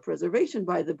deemed for preservation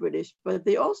by the British, but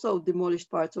they also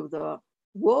demolished parts of the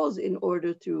walls in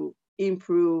order to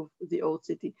improve the old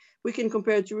city. We can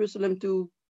compare Jerusalem to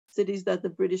cities that the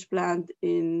British planned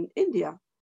in India,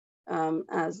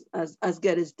 as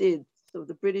Geddes did. So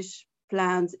the British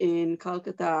plans in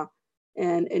Calcutta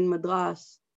and in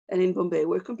Madras and in Bombay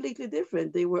were completely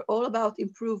different. They were all about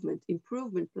improvement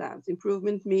plans.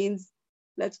 Improvement means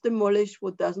let's demolish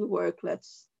what doesn't work.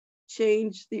 Let's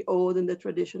change the old and the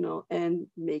traditional and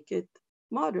make it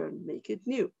modern, make it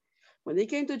new. When they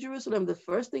came to Jerusalem, the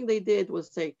first thing they did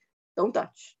was say, don't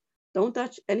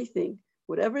touch anything.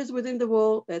 Whatever is within the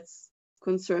wall, let's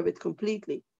conserve it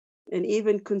completely. And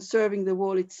even conserving the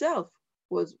wall itself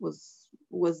was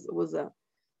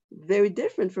very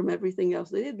different from everything else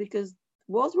they did, because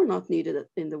walls were not needed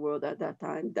in the world at that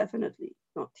time, definitely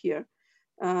not here.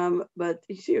 But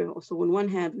here also, on one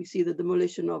hand, we see the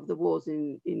demolition of the walls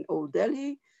in Old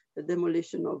Delhi, the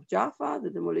demolition of Jaffa,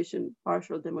 the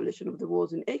partial demolition of the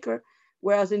walls in Acre,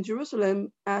 whereas in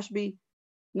Jerusalem, Ashby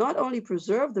not only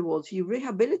preserved the walls, he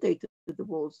rehabilitated the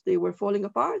walls. They were falling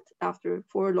apart after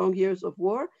 4 long years of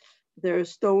war. Their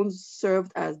stones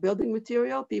served as building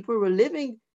material. People were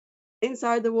living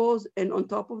inside the walls and on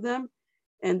top of them.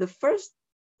 And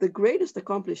the greatest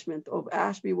accomplishment of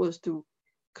Ashby was to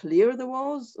clear the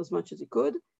walls as much as he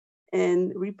could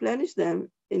and replenish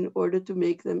them in order to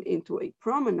make them into a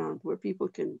promenade where people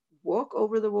can walk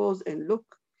over the walls and look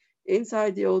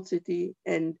inside the old city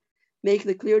and make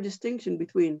the clear distinction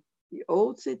between the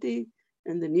old city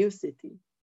and the new city,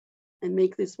 and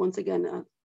make this once again, on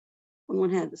one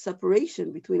hand, the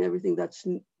separation between everything that's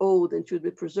old and should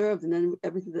be preserved and then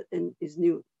everything that is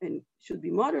new and should be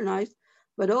modernized,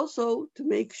 but also to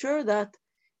make sure that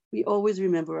we always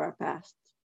remember our past.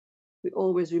 We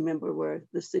always remember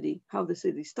how the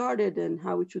city started and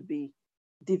how it should be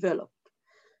developed.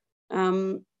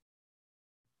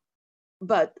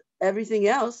 But everything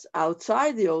else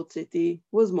outside the old city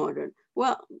was modern.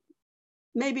 Well,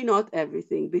 maybe not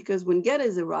everything, because when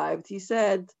Geddes arrived, he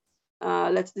said,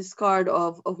 let's discard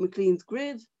of McLean's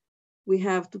grid. We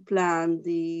have to plan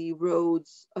the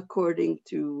roads according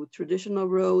to traditional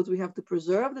roads. We have to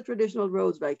preserve the traditional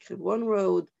roads like Hebron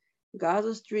Road,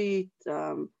 Gaza Street,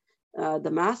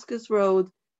 Damascus Road.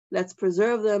 Let's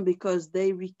preserve them because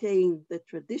they retain the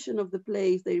tradition of the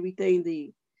place. They retain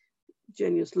the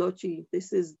genius loci.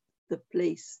 This is the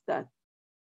place that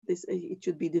it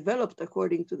should be developed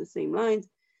according to the same lines.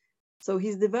 So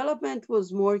his development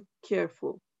was more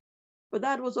careful, but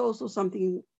that was also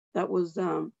something that was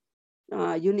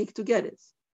unique to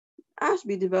Geddes.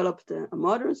 Ashby developed a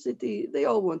modern city. They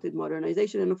all wanted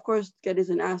modernization. And of course, Geddes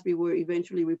and Ashby were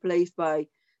eventually replaced by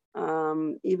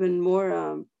even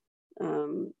more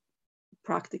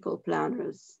practical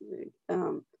planners,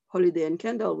 Holiday and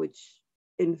Kendall, which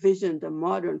envisioned a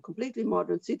modern, completely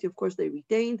modern city. Of course, they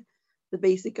retained the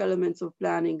basic elements of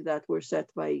planning that were set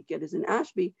by Geddes and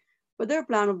Ashby, but their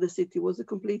plan of the city was a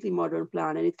completely modern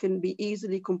plan, and it can be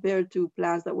easily compared to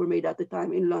plans that were made at the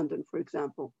time in London, for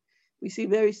example. We see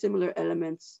very similar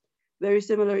elements, very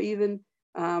similar, even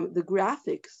the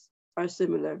graphics are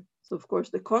similar. So of course,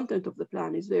 the content of the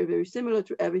plan is very, very similar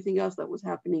to everything else that was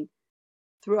happening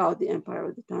throughout the empire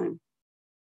at the time.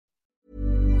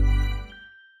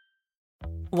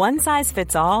 One size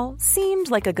fits all seemed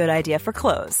like a good idea for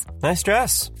clothes. Nice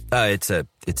dress. It's a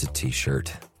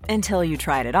t-shirt. Until you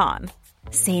tried it on.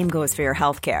 Same goes for your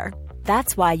healthcare.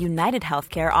 That's why United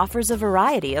Healthcare offers a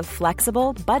variety of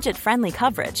flexible, budget-friendly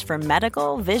coverage for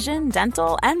medical, vision,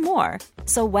 dental, and more.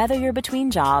 So whether you're between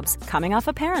jobs, coming off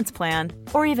a parent's plan,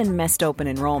 or even missed open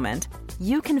enrollment,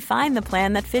 you can find the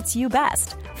plan that fits you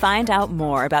best. Find out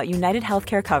more about United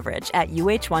Healthcare coverage at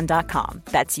uh1.com.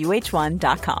 That's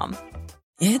uh1.com.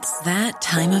 It's that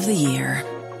time of the year.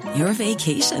 Your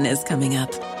vacation is coming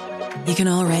up. You can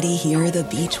already hear the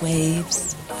beach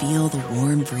waves, feel the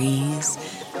warm breeze,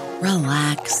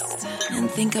 relax, and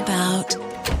think about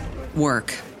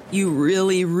work. You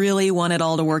really, really want it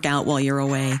all to work out while you're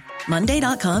away.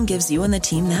 Monday.com gives you and the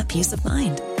team that peace of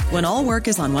mind. When all work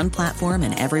is on one platform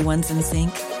and everyone's in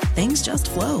sync, things just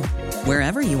flow.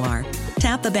 Wherever you are,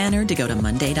 tap the banner to go to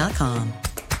Monday.com.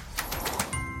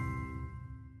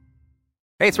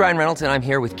 Hey, it's Ryan Reynolds, and I'm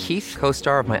here with Keith,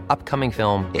 co-star of my upcoming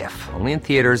film, If, only in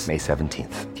theaters May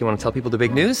 17th. Do you want to tell people the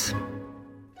big news?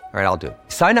 All right, I'll do it.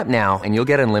 Sign up now and you'll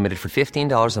get unlimited for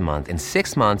 $15 a month and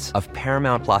 6 months of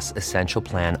Paramount Plus Essential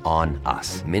Plan on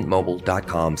us.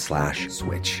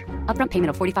 MintMobile.com/switch. Upfront payment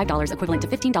of $45 equivalent to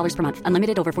 $15 per month.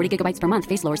 Unlimited over 40 gigabytes per month.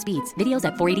 Face lower speeds. Videos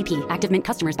at 480p. Active Mint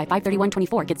customers by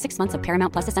 531.24 get 6 months of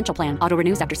Paramount Plus Essential Plan. Auto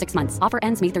renews after 6 months. Offer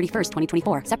ends May 31st,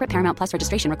 2024. Separate Paramount Plus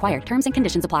registration required. Terms and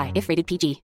conditions apply if rated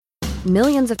PG.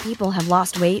 Millions of people have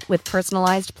lost weight with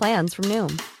personalized plans from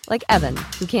Noom. Like Evan,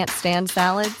 who can't stand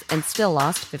salads and still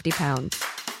lost 50 pounds.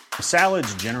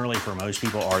 Salads generally for most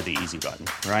people are the easy button,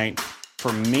 right?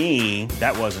 For me,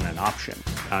 that wasn't an option.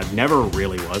 I never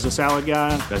really was a salad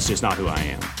guy. That's just not who I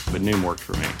am. But Noom worked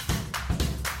for me.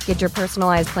 Get your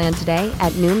personalized plan today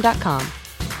at Noom.com.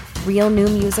 Real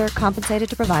Noom user compensated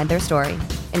to provide their story.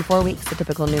 In 4 weeks, the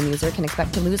typical Noom user can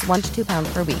expect to lose 1 to 2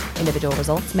 pounds per week. Individual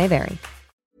results may vary.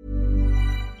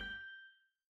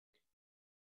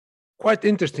 Quite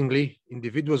interestingly,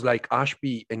 individuals like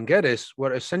Ashby and Geddes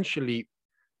were essentially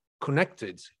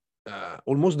connected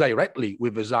almost directly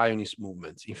with the Zionist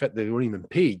movement. In fact, they were even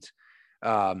paid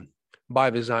by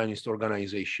the Zionist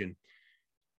organization.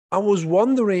 I was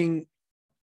wondering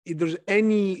if there's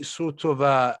any sort of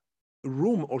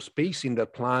room or space in their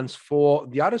plans for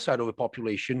the other side of the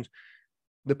population,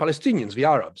 the Palestinians, the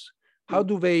Arabs. How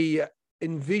do they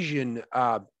envision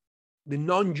the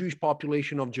non-Jewish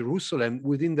population of Jerusalem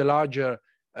within the larger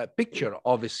picture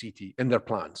of the city and their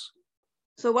plans?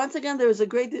 So once again, there is a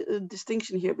great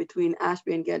distinction here between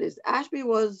Ashby and Geddes. Ashby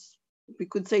was, we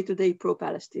could say today,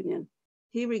 pro-Palestinian.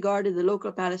 He regarded the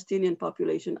local Palestinian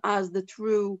population as the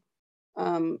true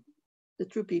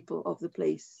people of the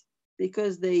place,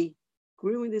 because they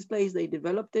grew in this place, they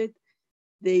developed it.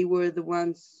 They were the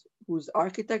ones whose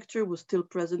architecture was still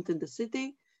present in the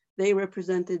city. They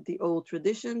represented the old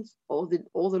traditions. All the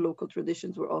local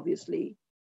traditions were obviously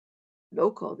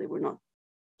local. They were not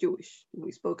Jewish.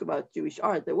 We spoke about Jewish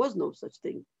art. There was no such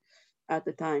thing at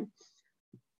the time,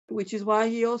 which is why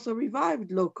he also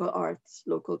revived local arts,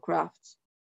 local crafts.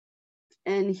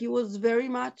 And he was very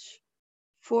much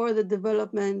for the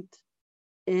development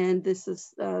and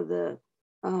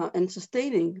and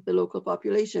sustaining the local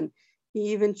population.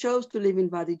 He even chose to live in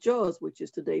Wadi Joz, which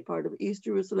is today part of East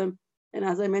Jerusalem. And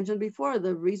as I mentioned before,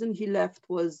 the reason he left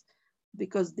was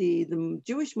because the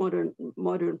Jewish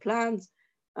modern plans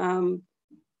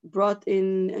brought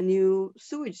in a new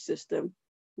sewage system,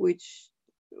 which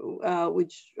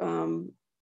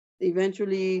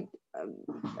eventually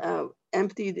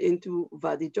emptied into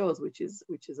Wadi Joz, which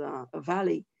is a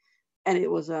valley, and it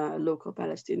was a local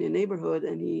Palestinian neighborhood,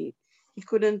 and he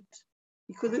couldn't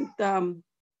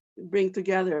bring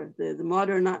together the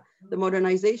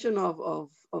modernization of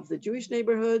the Jewish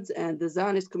neighborhoods and the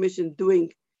Zionist Commission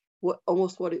doing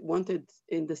almost what it wanted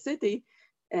in the city,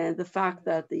 and the fact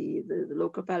that the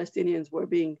local Palestinians were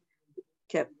being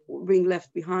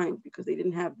left behind because they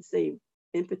didn't have the same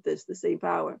impetus, the same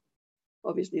power.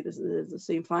 Obviously, there's the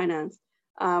same finance,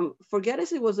 For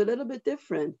Geddes, it was a little bit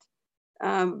different.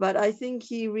 But I think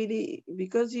he really,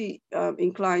 because he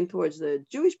inclined towards the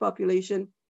Jewish population,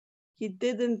 he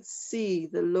didn't see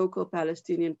the local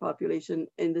Palestinian population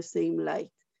in the same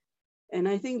light. And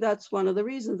I think that's one of the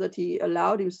reasons that he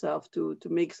allowed himself to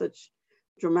make such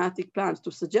dramatic plans,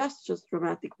 to suggest just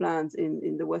dramatic plans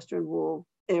in the Western Wall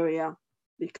area,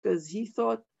 because he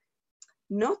thought,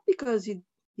 not because he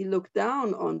looked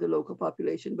down on the local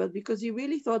population, but because he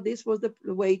really thought this was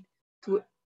the way to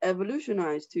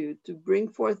evolutionize, to bring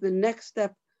forth the next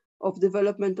step of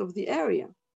development of the area.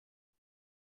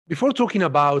 Before talking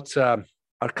about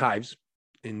archives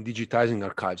and digitizing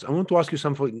archives, I want to ask you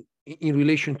something in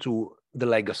relation to the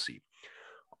legacy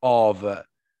of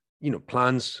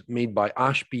plans made by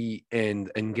Ashby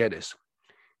and Geddes.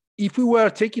 If we were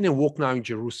taking a walk now in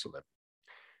Jerusalem,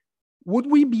 would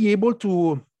we be able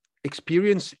to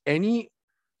experience any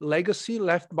legacy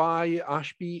left by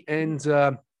Ashby and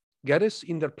Geddes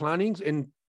in their plannings? And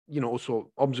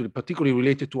also obviously particularly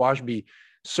related to Ashby,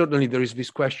 certainly there is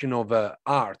this question of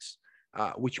arts,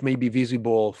 which may be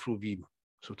visible through the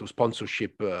sort of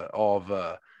sponsorship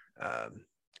of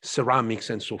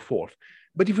ceramics and so forth.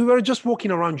 But if we were just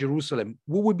walking around Jerusalem,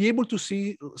 would we be able to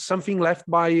see something left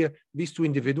by these two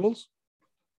individuals?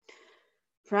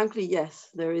 Frankly, yes.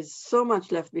 There is so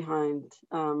much left behind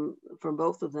from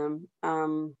both of them.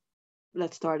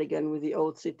 Let's start again with the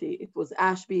Old City. It was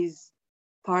Ashby's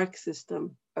park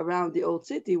system around the Old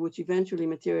City, which eventually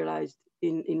materialized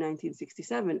in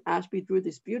 1967. Ashby drew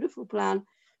this beautiful plan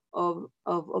of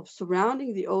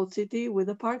surrounding the Old City with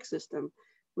a park system,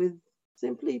 with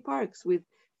simply parks.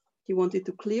 He wanted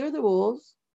to clear the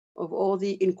walls of all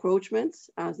the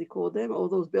encroachments, as he called them, all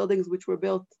those buildings which were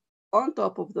built on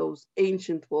top of those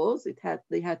ancient walls. They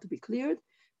had to be cleared.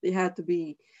 They had to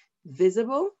be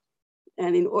visible.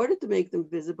 And in order to make them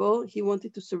visible, he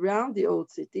wanted to surround the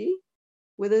Old City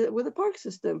with a park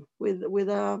system, with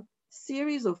a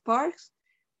series of parks,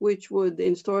 which would,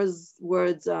 in Storr's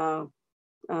words, he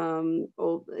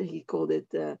called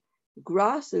it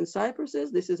grass and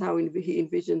cypresses. This is how he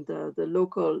envisioned the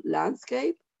local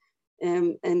landscape.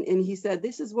 And he said,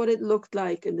 this is what it looked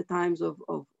like in the times of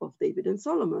David and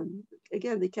Solomon.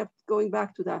 Again, they kept going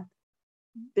back to that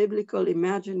biblical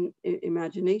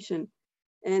imagination.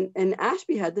 And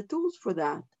Ashby had the tools for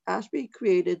that. Ashby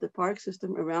created the park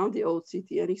system around the Old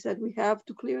City. And he said, we have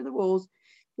to clear the walls.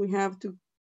 We have to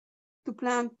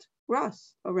plant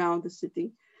grass around the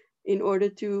city in order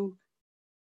to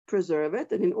preserve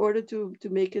it and in order to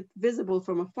make it visible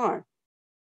from afar.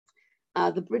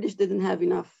 The British didn't have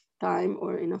enough time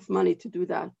or enough money to do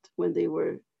that when they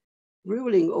were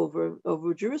ruling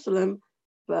over Jerusalem.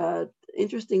 But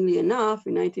interestingly enough,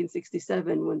 in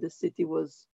 1967, when the city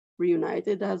was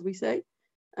reunited, as we say,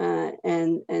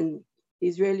 and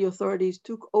Israeli authorities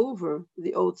took over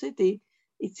the Old City,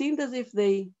 it seemed as if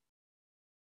they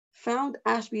found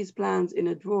Ashby's plans in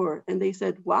a drawer and they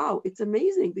said, wow, it's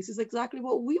amazing. This is exactly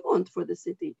what we want for the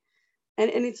city. And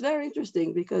it's very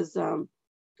interesting because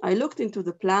I looked into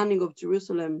the planning of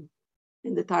Jerusalem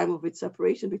in the time of its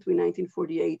separation between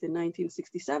 1948 and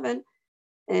 1967.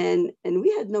 And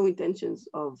we had no intentions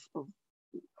of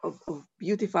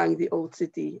beautifying the Old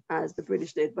City as the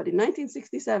British did. But in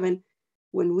 1967,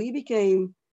 when we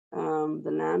became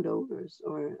the landowners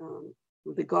or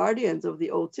the guardians of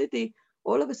the Old City,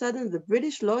 all of a sudden the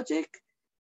British logic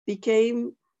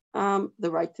became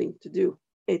the right thing to do.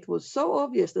 It was so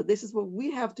obvious that this is what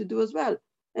we have to do as well.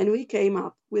 And we came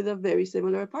up with a very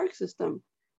similar park system.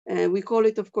 And we call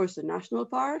it, of course, a national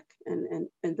park. And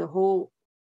the whole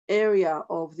area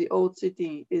of the Old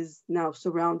City is now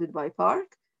surrounded by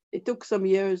park. It took some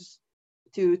years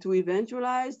to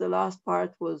eventualize. The last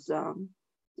part was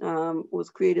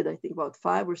created, I think, about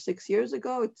 5 or 6 years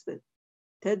ago. It's the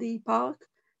Teddy Park,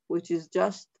 which is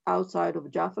just outside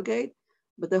of Jaffa Gate.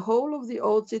 But the whole of the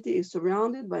Old City is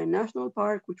surrounded by a national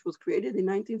park, which was created in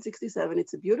 1967.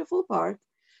 It's a beautiful park.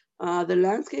 The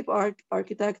landscape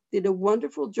architect did a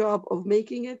wonderful job of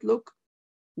making it look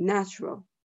natural.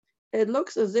 It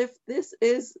looks as if this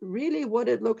is really what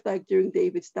it looked like during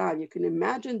David's time. You can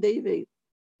imagine David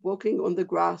walking on the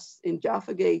grass in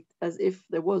Jaffa Gate as if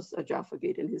there was a Jaffa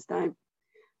Gate in his time,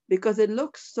 because it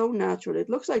looks so natural. It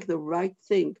looks like the right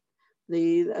thing.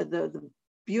 The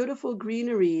beautiful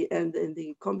greenery and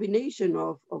the combination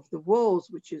of the walls,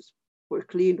 which were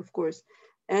cleaned, of course,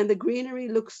 and the greenery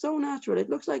looks so natural. It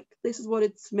looks like this is what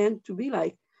it's meant to be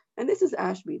like. And this is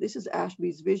Ashby. This is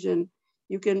Ashby's vision.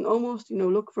 You can almost,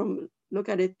 look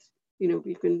at it,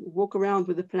 you can walk around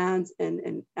with the plans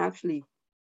and actually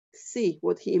see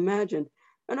what he imagined.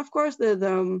 And of course,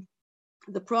 the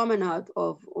promenade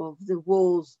of the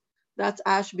walls That's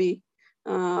Ashby.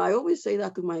 I always say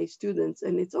that to my students,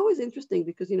 and it's always interesting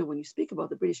because, when you speak about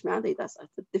the British Mandate, that's a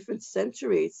different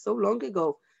century. It's so long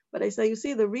ago. But I say, you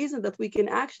see, the reason that we can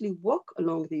actually walk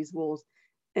along these walls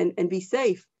and be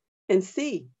safe and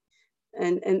see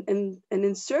and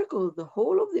encircle the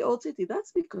whole of the old city,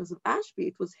 that's because of Ashby.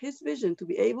 It was his vision to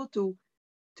be able to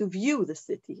view the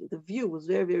city. The view was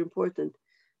very, very important.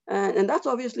 And that's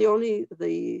obviously only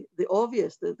the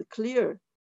obvious, the clear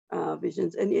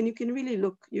visions. And you can really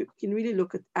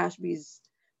look at Ashby's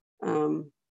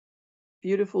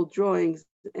beautiful drawings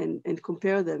and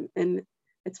compare them. And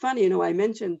it's funny, I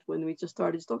mentioned when we just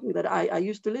started talking that I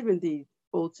used to live in the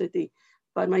old city,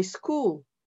 but my school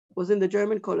was in the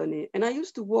German colony. And I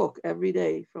used to walk every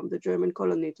day from the German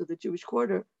colony to the Jewish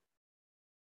quarter.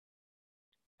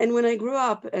 And when I grew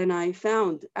up and I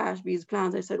found Ashby's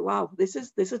plans, I said, wow, this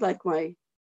is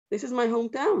my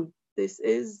hometown. This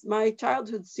is my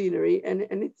childhood scenery.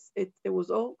 And it was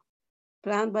all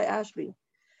planned by Ashby.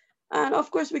 And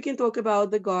of course, we can talk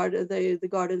about the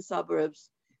garden suburbs,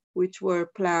 which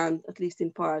were planned, at least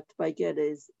in part, by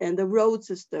Geddes, and the road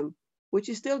system, which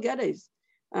is still Geddes.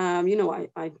 I'm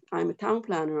a town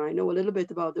planner. I know a little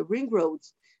bit about the ring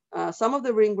roads. Some of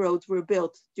the ring roads were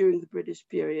built during the British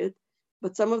period,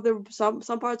 but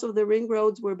some parts of the ring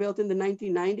roads were built in the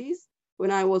 1990s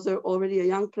when I was already a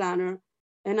young planner.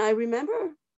 And I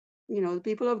remember, the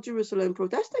people of Jerusalem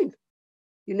protesting.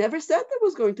 You never said there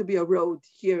was going to be a road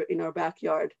here in our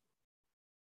backyard.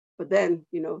 But then,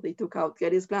 they took out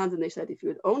Geddes plans and they said, if you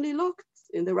had only looked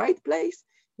in the right place,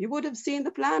 you would have seen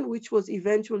the plan, which was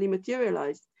eventually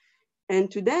materialized. And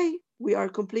today we are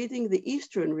completing the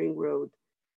Eastern Ring Road,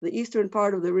 the eastern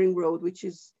part of the Ring Road, which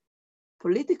is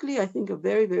politically, I think, a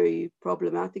very, very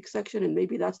problematic section. And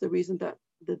maybe that's the reason that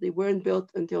they weren't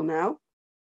built until now.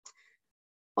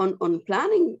 On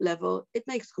planning level, it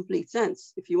makes complete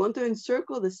sense. If you want to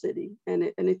encircle the city,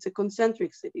 and it's a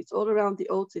concentric city, it's all around the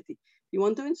old city. If you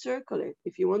want to encircle it,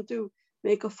 if you want to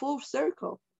make a full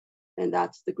circle, and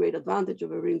that's the great advantage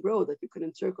of a ring road, that you can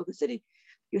encircle the city,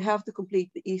 you have to complete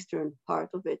the eastern part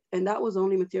of it. And that was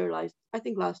only materialized, I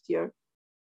think, last year.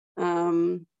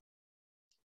 That's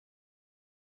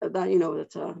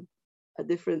a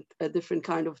different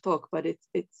kind of talk, but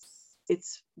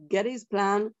it's Geddes'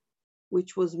 plan,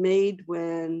 which was made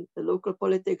when the local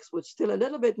politics was still a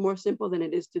little bit more simple than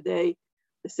it is today.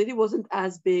 The city wasn't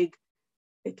as big.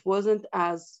 It wasn't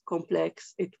as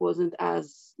complex. It wasn't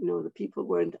as, the people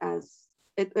weren't as,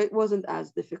 it wasn't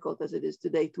as difficult as it is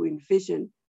today to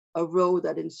envision a road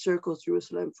that encircles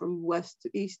Jerusalem from west to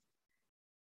east.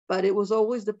 But it was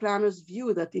always the planner's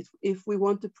view that if we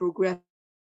want to progress,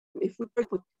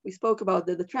 we spoke about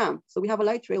the tram. So we have a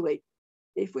light railway.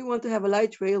 If we want to have a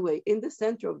light railway in the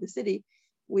center of the city,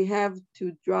 we have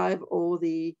to drive all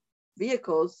the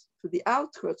vehicles to the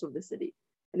outskirts of the city.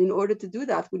 And in order to do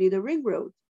that, we need a ring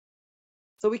road.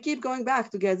 So we keep going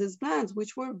back to Geddes' plans,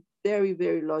 which were very,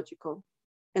 very logical.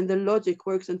 And the logic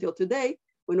works until today,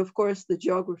 when of course the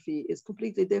geography is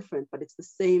completely different, but it's the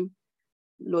same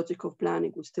logic of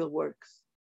planning which still works.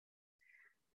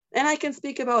 And I can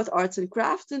speak about arts and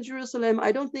crafts in Jerusalem.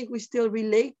 I don't think we still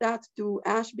relate that to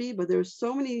Ashby, but there are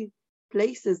so many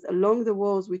places along the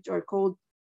walls which are called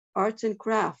arts and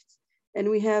crafts. And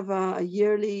we have a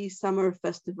yearly summer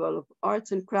festival of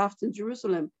arts and crafts in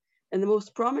Jerusalem. And the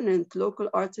most prominent local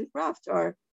arts and crafts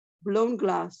are blown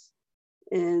glass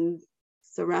and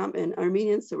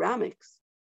Armenian ceramics.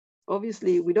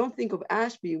 Obviously, we don't think of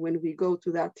Ashby when we go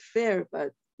to that fair,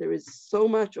 but there is so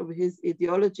much of his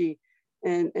ideology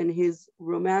and his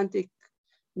romantic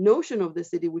notion of the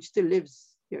city, which still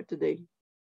lives here today.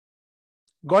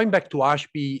 Going back to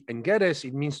Ashby and Geddes,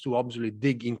 it means to obviously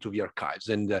dig into the archives.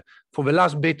 And for the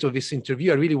last bit of this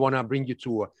interview, I really want to bring you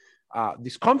to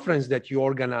this conference that you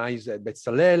organized at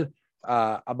Betzalel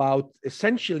about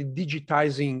essentially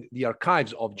digitizing the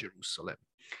archives of Jerusalem.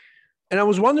 And I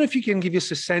was wondering if you can give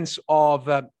us a sense of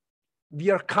the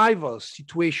archival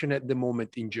situation at the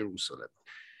moment in Jerusalem.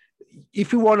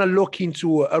 If we want to look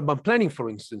into urban planning, for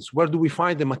instance, where do we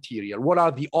find the material? What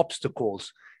are the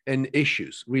obstacles and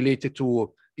issues related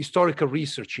to historical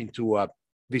research into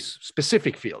this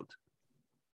specific field?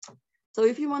 So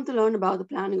if you want to learn about the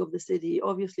planning of the city,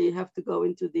 obviously you have to go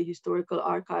into the historical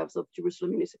archives of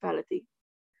Jerusalem municipality.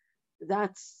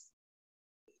 That's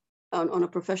on a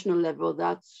professional level,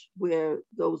 that's where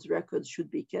those records should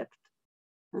be kept.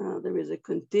 There is a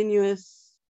continuous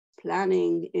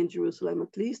planning in Jerusalem,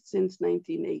 at least since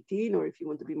 1918, or if you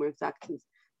want to be more exact, since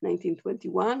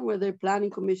 1921, where the planning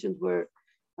commissions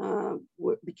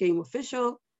became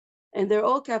official, and they're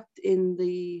all kept in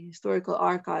the historical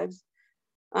archives.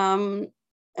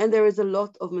 And there is a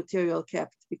lot of material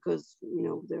kept because,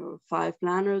 there were 5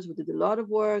 planners who did a lot of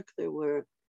work. There were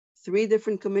 3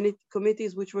 different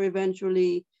committees which were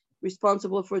eventually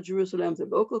responsible for Jerusalem: the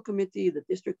local committee, the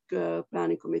district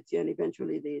planning committee, and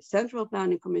eventually the central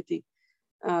planning committee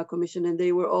commission. And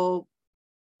they were all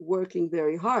working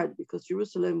very hard because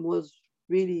Jerusalem was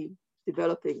really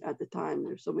developing at the time.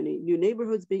 There's so many new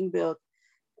neighborhoods being built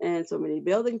and so many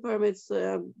building permits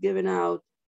given out.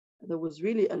 There was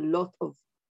really a lot of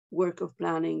work of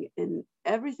planning, and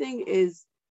everything was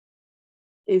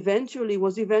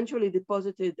eventually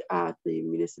deposited at the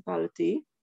municipality.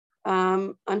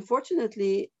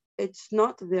 Unfortunately, it's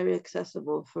not very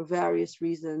accessible for various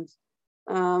reasons.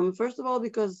 First of all,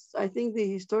 because I think the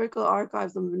historical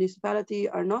archives of the municipality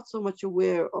are not so much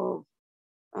aware of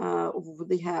what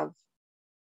they have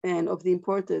and of the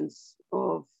importance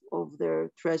of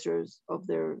their treasures, of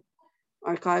their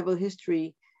archival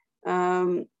history.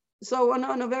 So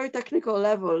on a very technical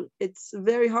level, it's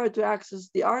very hard to access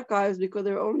the archives because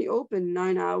they're only open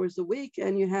 9 hours a week,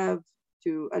 and you have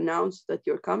to announce that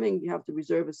you're coming. You have to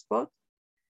reserve a spot.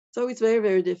 So it's very,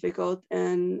 very difficult.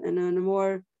 And on a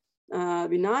more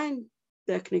benign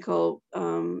technical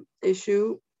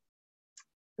issue,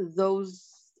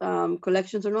 those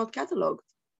collections are not cataloged.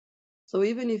 So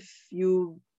even if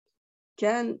you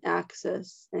can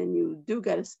access and you do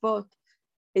get a spot,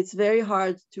 it's very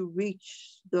hard to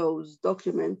reach those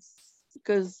documents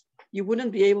because you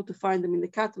wouldn't be able to find them in the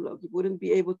catalog. You wouldn't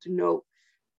be able to know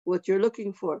what you're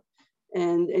looking for.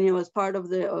 And as part of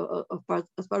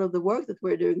the work that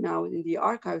we're doing now in the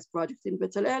archives project in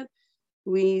Betzalel,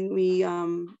 we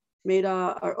made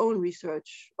our own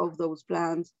research of those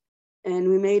plans, and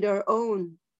we made our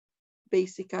own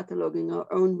basic cataloging, our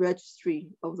own registry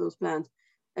of those plans.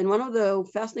 And one of the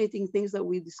fascinating things that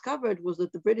we discovered was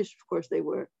that the British, of course, they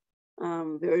were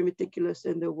very meticulous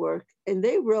in their work, and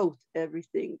they wrote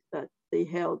everything that they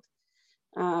held.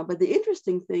 But the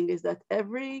interesting thing is that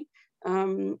every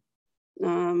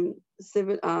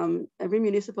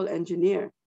municipal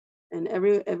engineer and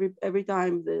every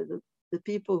time the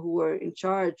people who were in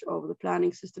charge of the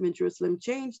planning system in Jerusalem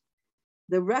changed,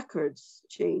 the records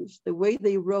changed. The way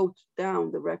they wrote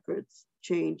down the records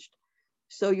changed.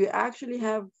 So you actually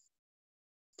have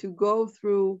to go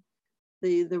through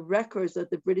the records that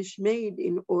the British made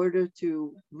in order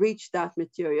to reach that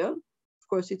material. Of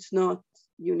course, it's not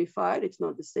unified, it's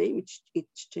not the same,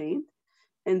 it's changed.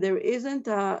 And there isn't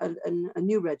a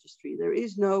new registry. There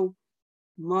is no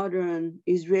modern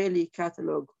Israeli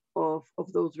catalog of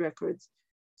those records.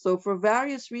 So for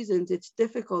various reasons, it's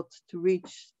difficult to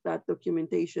reach that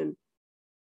documentation.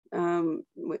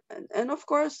 And of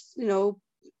course,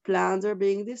 plans are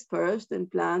being dispersed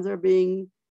and plans are being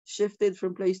shifted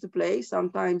from place to place.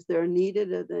 Sometimes they're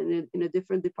needed in a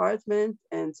different department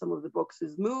and some of the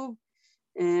boxes move.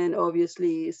 And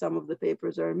obviously some of the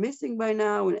papers are missing by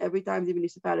now. And every time the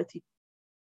municipality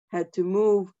had to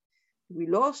move, we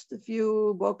lost a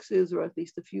few boxes or at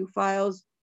least a few files.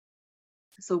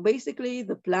 So basically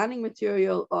the planning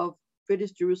material of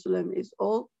British Jerusalem is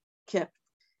all kept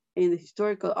in the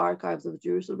historical archives of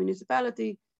Jerusalem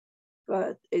municipality,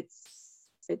 but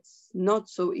it's not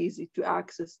so easy to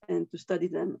access and to study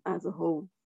them as a whole.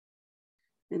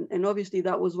 And obviously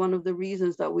that was one of the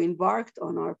reasons that we embarked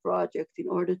on our project, in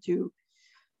order to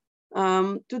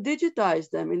digitize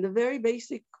them in the very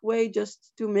basic way,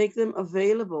 just to make them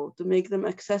available, to make them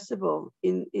accessible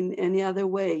in any other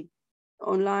way.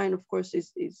 Online, of course,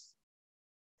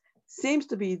 seems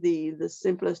to be the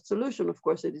simplest solution. Of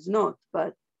course, it is not,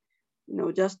 but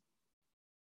just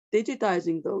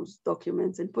digitizing those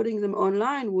documents and putting them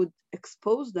online would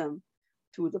expose them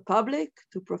to the public,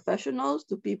 to professionals,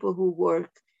 to people who work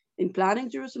in planning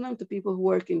Jerusalem, to people who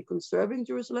work in conserving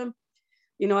Jerusalem.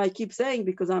 I keep saying,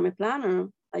 because I'm a planner,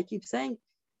 I keep saying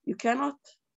you cannot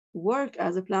work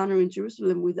as a planner in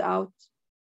Jerusalem without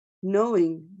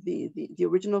knowing the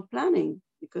original planning,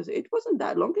 because it wasn't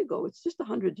that long ago. It's just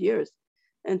 100 years.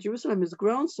 And Jerusalem has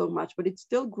grown so much, but it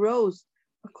still grows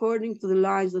according to the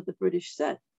lines that the British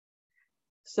set.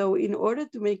 So in order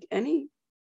to make any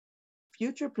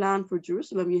future plan for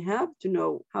Jerusalem, you have to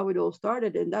know how it all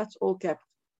started, and that's all kept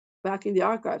back in the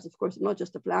archives. Of course, I'm not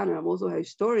just a planner, I'm also a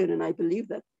historian, and I believe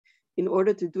that in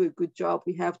order to do a good job,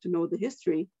 we have to know the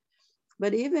history.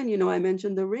 But even, I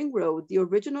mentioned the ring road. The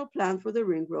original plan for the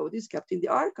ring road is kept in the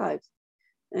archives.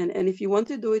 And if you want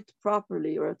to do it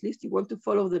properly, or at least you want to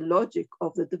follow the logic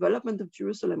of the development of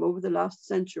Jerusalem over the last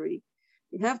century,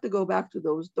 you have to go back to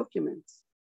those documents.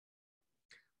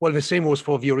 Well, the same was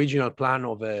for the original plan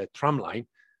of a tram line,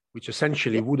 which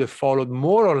essentially would have followed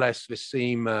more or less the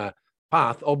same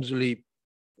path. Obviously,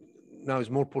 now is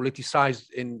more politicized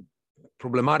and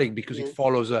problematic because Yes. it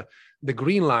follows the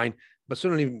Green Line. But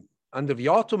certainly under the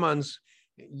Ottomans,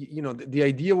 the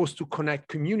idea was to connect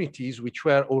communities which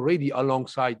were already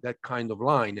alongside that kind of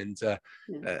line. And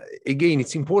again,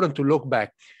 it's important to look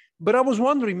back. But I was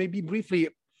wondering, maybe briefly,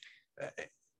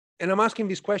 and I'm asking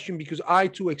this question because I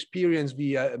too experienced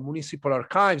the municipal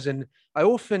archives, and I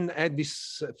often had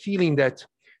this feeling that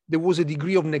there was a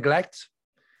degree of neglect,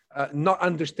 not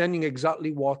understanding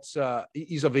exactly what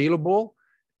is available,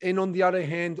 and on the other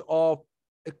hand, of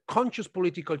a conscious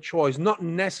political choice, not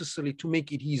necessarily to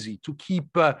make it easy, to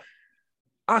keep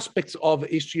aspects of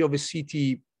history of a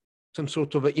city some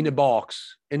sort of in a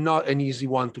box and not an easy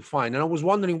one to find. And I was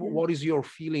wondering, what is your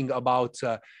feeling about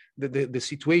the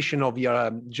situation of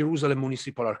your Jerusalem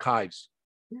Municipal Archives?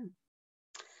 Yeah.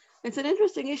 It's an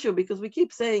interesting issue because we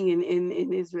keep saying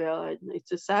in Israel,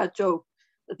 it's a sad joke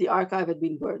that the archive had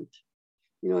been burnt.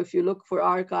 If you look for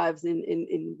archives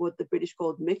in what the British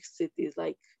called mixed cities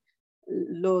like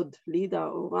Lod, Lida,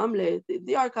 or Ramle,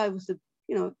 the archive was,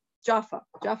 Jaffa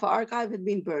archive had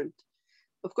been burnt.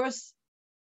 Of course,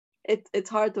 it's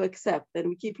hard to accept, and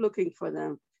we keep looking for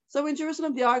them. So in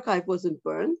Jerusalem, the archive wasn't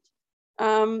burnt.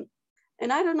 And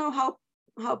I don't know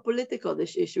how political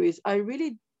this issue is. I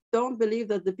really don't believe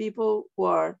that the people who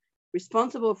are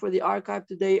responsible for the archive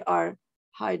today are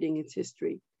hiding its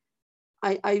history.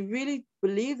 I really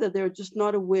believe that they're just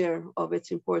not aware of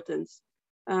its importance.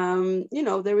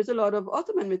 There is a lot of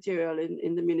Ottoman material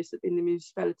in the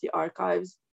municipality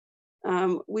archives,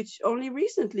 which only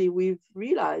recently we've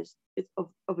realized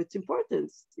of its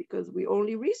importance, because we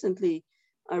only recently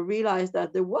realized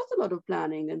that there was a lot of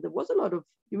planning and there was a lot of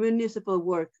municipal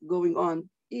work going on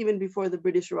even before the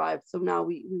British arrived. So now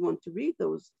we want to read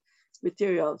those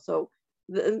materials. So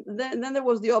then there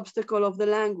was the obstacle of the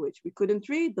language. We couldn't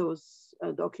read those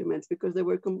documents because they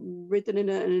were written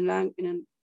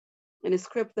in a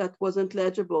script that wasn't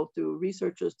legible to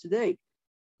researchers today.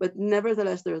 But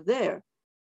nevertheless, they're there.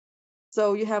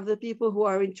 So you have the people who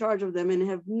are in charge of them and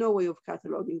have no way of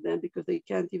cataloging them because they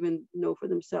can't even know for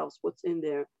themselves what's in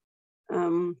there.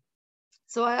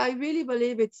 So I really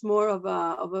believe it's more of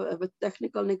a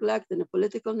technical neglect than a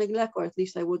political neglect, or at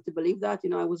least I want to believe that.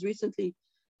 I was recently,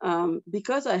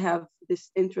 because I have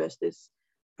this interest, this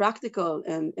practical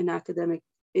and academic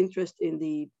interest in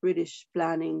the British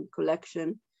planning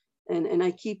collection, and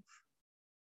I keep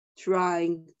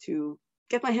trying to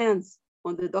get my hands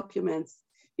on the documents.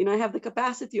 I have the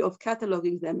capacity of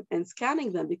cataloging them and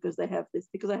scanning them because I have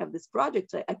this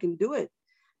project. I can do it,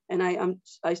 and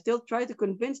I still try to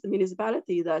convince the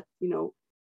municipality that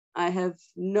I have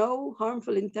no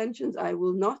harmful intentions. I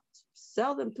will not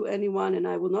sell them to anyone, and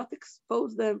I will not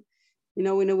expose them, in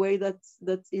a way that's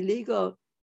illegal.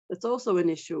 That's also an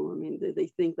issue. I mean, they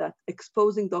think that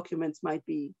exposing documents might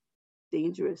be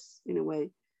dangerous in a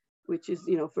way, which is,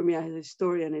 for me as a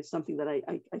historian, it's something that I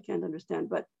can't understand.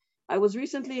 But I was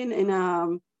recently in a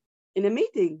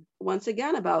meeting once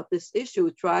again about this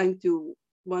issue, trying to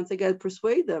once again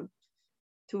persuade them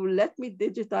to let me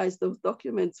digitize those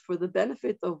documents for the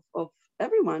benefit of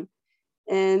everyone.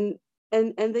 And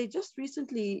they just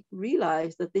recently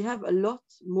realized that they have a lot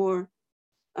more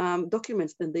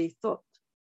documents than they thought.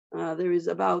 There is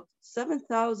about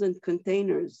 7,000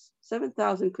 containers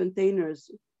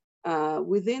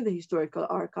within the historical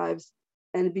archives.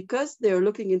 And because they're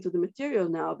looking into the material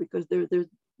now, because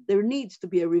there needs to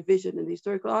be a revision in the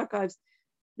historical archives,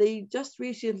 they just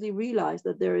recently realized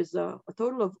that there is a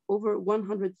total of over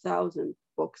 100,000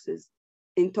 boxes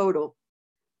in total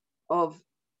of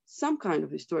some kind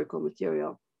of historical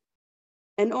material.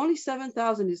 And only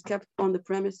 7,000 is kept on the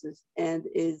premises and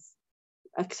is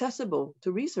accessible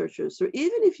to researchers. So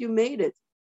even if you made it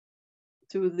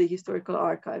to the historical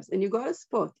archives and you got a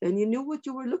spot and you knew what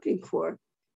you were looking for,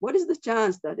 what is the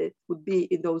chance that it would be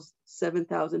in those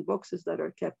 7,000 boxes that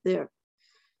are kept there?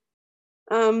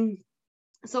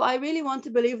 So I really want to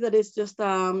believe that it's just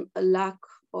a lack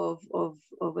of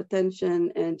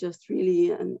attention and just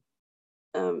really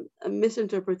a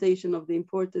misinterpretation of the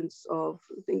importance of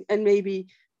things. And maybe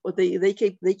what they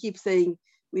keep saying,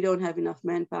 we don't have enough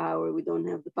manpower, we don't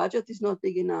have, the budget is not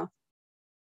big enough.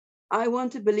 I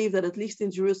want to believe that at least in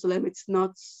Jerusalem, it's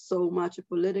not so much a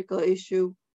political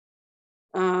issue.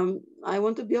 I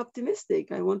want to be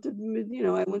optimistic. I want to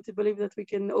believe that we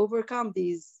can overcome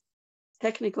these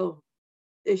technical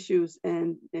issues,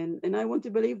 and I want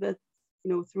to believe that,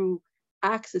 through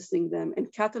accessing them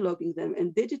and cataloging them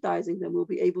and digitizing them, we'll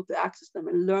be able to access them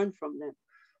and learn from them.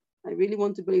 I really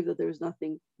want to believe that there is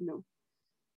nothing,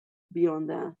 beyond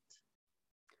that.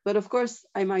 But of course,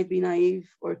 I might be naive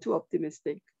or too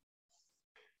optimistic.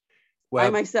 Well, I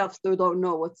myself still don't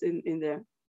know what's in there.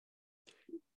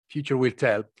 Future will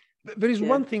tell. There is Yeah.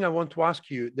 one thing I want to ask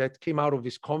you that came out of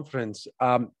this conference.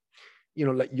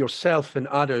 Like yourself and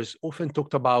others often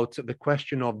talked about the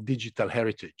question of digital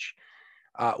heritage,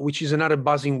 which is another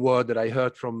buzzing word that I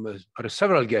heard from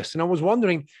several guests. And I was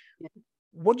wondering,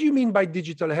 what do you mean by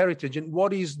digital heritage, and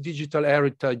what is digital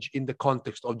heritage in the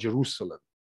context of Jerusalem?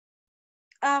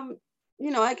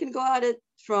 I can go at it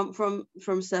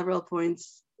from several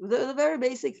points. The very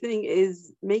basic thing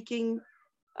is making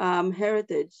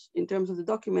heritage in terms of the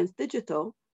documents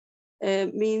digital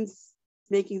means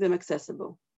making them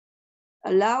accessible,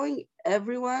 allowing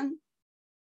everyone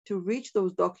to reach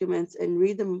those documents and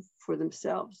read them for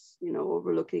themselves,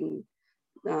 overlooking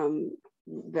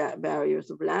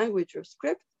barriers of language or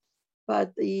script.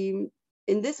 But in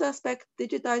this aspect,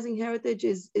 digitizing heritage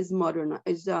is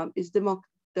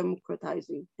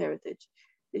democratizing heritage,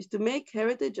 is to make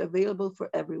heritage available for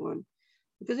everyone.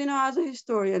 Because, as a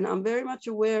historian, I'm very much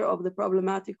aware of the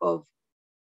problematic of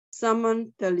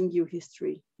someone telling you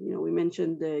history. We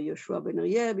mentioned Yoshua Ben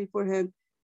Aryeh beforehand.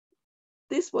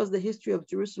 This was the history of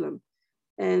Jerusalem.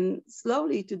 And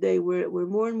slowly today, we're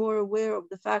more and more aware of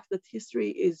the fact that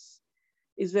history is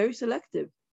very selective.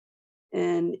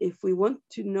 And if we want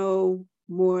to know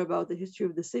more about the history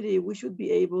of the city, we should be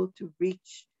able to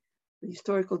reach the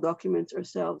historical documents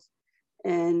ourselves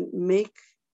and make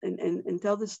and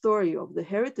tell the story of the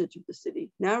heritage of the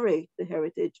city, narrate the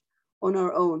heritage on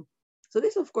our own. So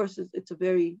this, of course, it's a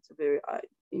very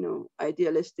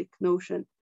idealistic notion,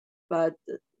 but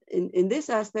in this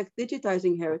aspect,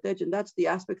 digitizing heritage, and that's the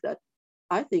aspect that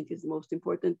I think is most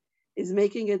important, is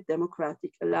making it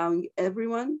democratic, allowing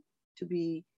everyone to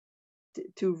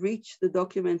reach the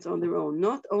documents on their own,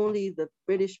 not only the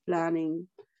British planning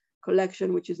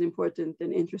collection, which is important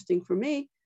and interesting for me,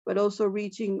 but also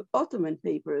reaching Ottoman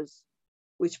papers,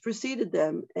 which preceded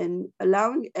them, and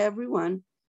allowing everyone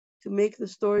to make the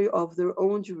story of their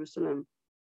own Jerusalem,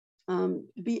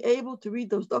 be able to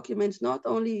read those documents, not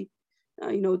only,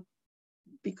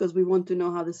 because we want to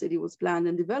know how the city was planned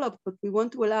and developed, but we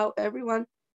want to allow everyone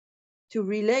to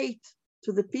relate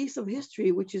to the piece of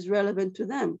history which is relevant to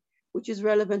them, which is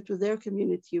relevant to their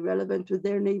community, relevant to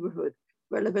their neighborhood,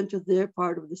 relevant to their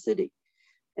part of the city,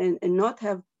 and not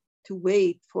have to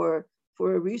wait for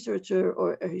a researcher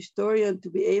or a historian to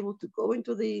be able to go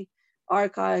into the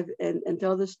archive and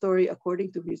tell the story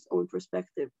according to his own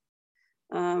perspective.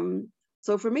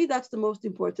 So for me, that's the most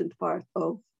important part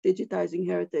of digitizing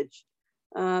heritage.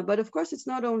 But of course, it's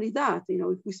not only that.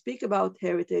 If we speak about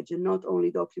heritage and not only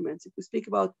documents, if we speak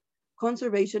about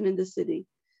conservation in the city,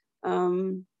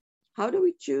 how do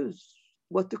we choose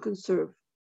what to conserve?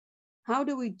 How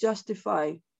do we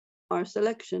justify our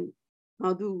selection?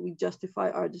 How do we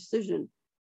justify our decision?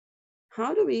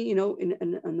 How do we, in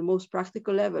the most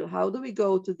practical level, how do we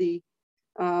go to the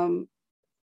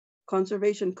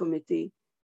conservation committee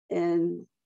and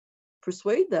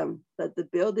persuade them that the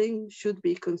building should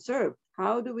be conserved?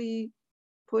 How do we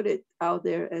put it out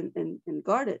there and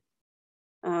guard it?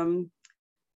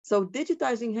 So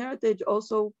digitizing heritage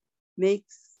also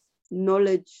makes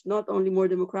knowledge not only more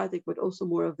democratic, but also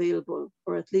more available,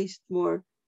 or at least more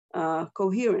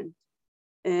coherent.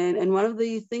 And one of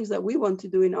the things that we want to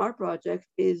do in our project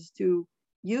is to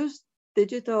use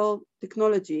digital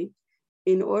technology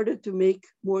in order to make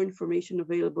more information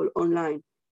available online.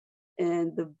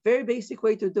 And the very basic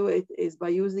way to do it is by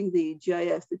using the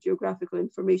GIS, the Geographical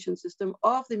Information System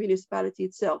of the municipality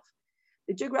itself.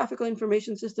 The Geographical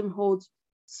Information System holds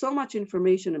so much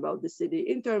information about the city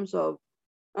in terms of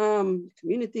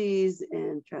communities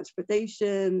and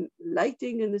transportation,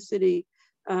 lighting in the city,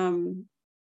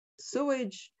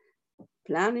 sewage,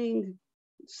 planning.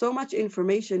 So much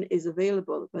information is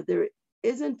available, but there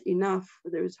isn't enough,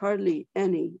 there is hardly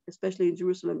any, especially in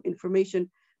Jerusalem,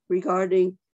 information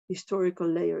regarding historical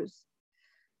layers.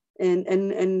 And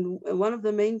one of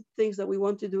the main things that we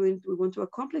want to do and we want to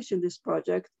accomplish in this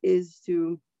project is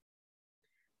to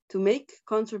make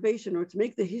conservation, or to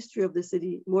make the history of the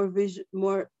city more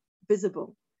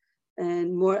visible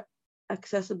and more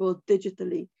accessible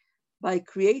digitally, by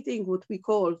creating what we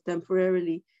call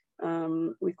temporarily,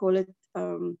 we call it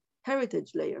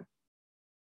heritage layer.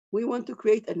 We want to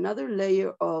create another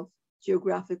layer of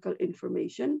geographical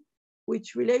information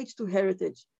which relates to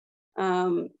heritage.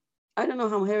 I don't know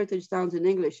how heritage sounds in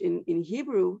English. In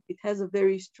Hebrew, it has a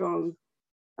very strong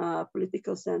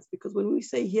political sense, because when we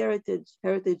say heritage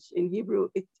in Hebrew,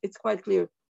 it's quite clear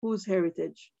whose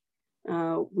heritage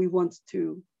we want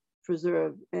to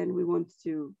preserve and we want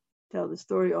to tell the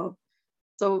story of.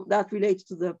 So that relates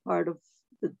to the part of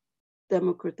the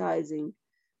democratizing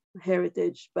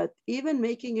heritage, but even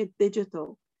making it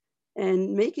digital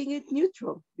and making it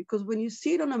neutral, because when you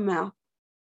see it on a map,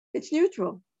 it's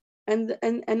neutral.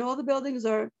 And all the buildings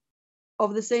are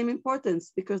of the same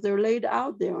importance because they're laid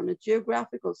out there on a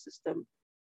geographical system.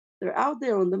 They're out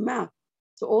there on the map.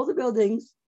 So all the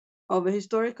buildings of a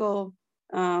historical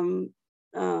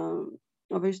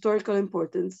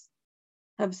importance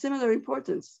have similar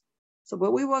importance. So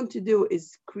what we want to do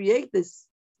is create this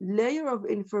layer of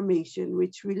information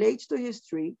which relates to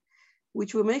history,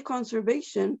 which will make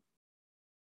conservation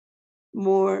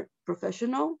more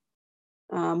professional,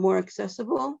 more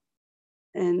accessible,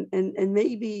 and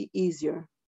maybe easier.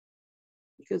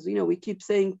 Because, you know, we keep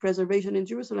saying preservation in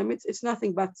Jerusalem, it's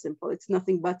nothing but simple, it's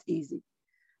nothing but easy.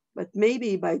 But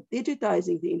maybe by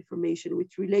digitizing the information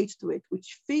which relates to it,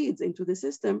 which feeds into the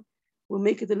system, will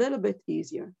make it a little bit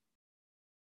easier.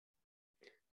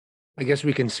 I guess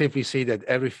we can safely say that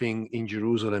everything in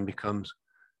Jerusalem becomes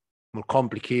more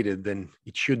complicated than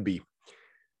it should be.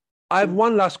 I have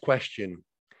one last question.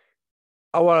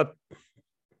 Our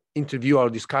interview, our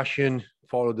discussion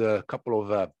followed a couple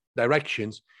of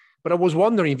directions, but I was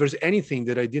wondering if there's anything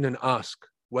that I didn't ask,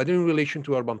 whether in relation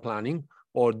to urban planning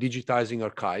or digitizing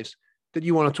archives, that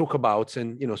you want to talk about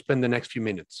and, you know, spend the next few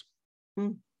minutes.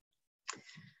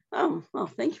 Oh, well,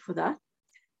 thank you for that.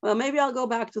 Well, maybe I'll go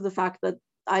back to the fact that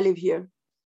I live here.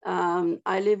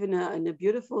 I live in a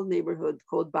beautiful neighborhood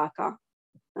called Baca.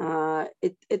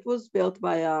 It was built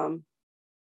by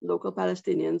local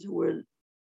Palestinians who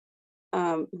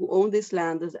owned this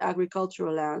land as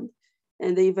agricultural land,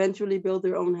 and they eventually built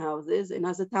their own houses. And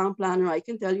as a town planner, I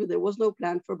can tell you there was no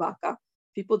plan for Baca.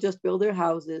 People just build their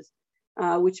houses,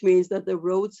 which means that the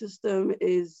road system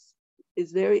is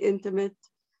very intimate.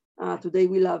 Today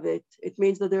we love it. It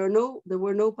means that there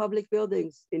were no public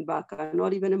buildings in Baca,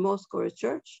 not even a mosque or a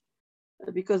church,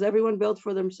 because everyone built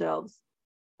for themselves.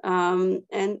 And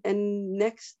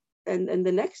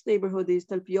the next neighborhood is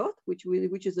Talpiot,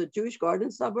 which is a Jewish garden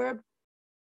suburb,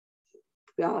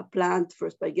 planned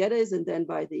first by Geddes and then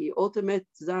by the ultimate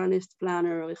Zionist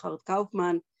planner Richard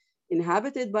Kaufman,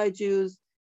 inhabited by Jews.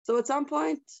 So at some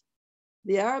point,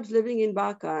 the Arabs living in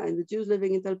Baca and the Jews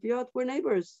living in Talpiot were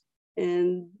neighbors.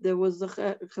 And there was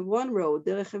a Hebron road,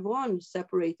 Derech Hebron,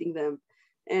 separating them.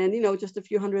 And, you know, just a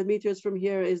few hundred meters from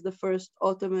here is the first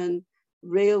Ottoman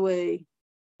railway,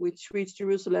 which reached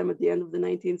Jerusalem at the end of the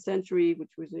 19th century,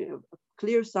 which was, you know, a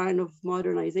clear sign of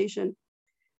modernization.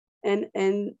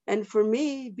 And for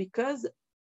me, because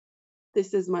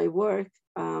this is my work,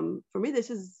 for me,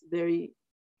 this is very,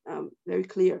 very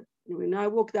clear. When I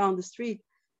walk down the street,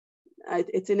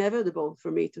 it's inevitable for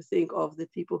me to think of the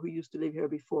people who used to live here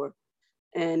before.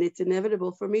 And it's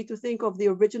inevitable for me to think of the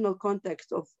original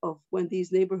context of when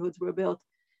these neighborhoods were built.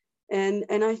 And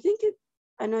I think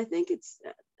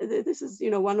this is, you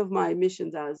know, one of my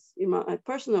missions as, you know, my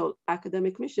personal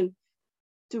academic mission,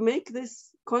 to make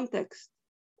this context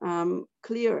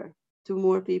clearer to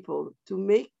more people,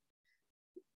 to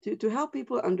help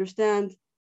people understand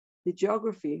the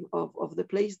geography of the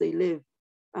place they live.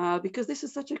 Because this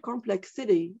is such a complex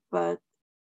city, but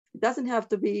it doesn't have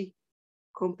to be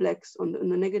complex on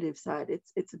the negative side.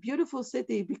 It's a beautiful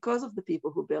city because of the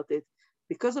people who built it,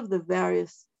 because of the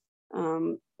various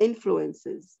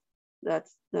influences that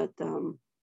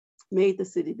made the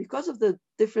city, because of the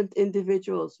different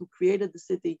individuals who created the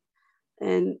city.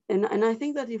 And I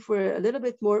think that if we're a little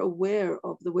bit more aware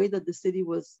of the way that the city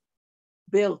was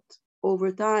built over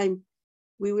time,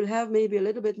 we will have maybe a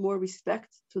little bit more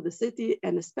respect to the city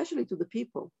and especially to the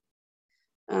people.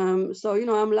 So, you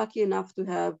know, I'm lucky enough to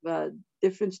have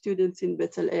different students in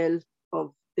Bezalel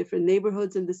of different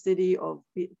neighborhoods in the city, of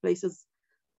places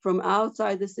from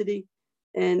outside the city.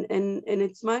 And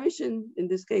it's my mission in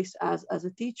this case as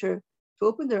a teacher to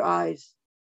open their eyes.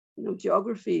 You know,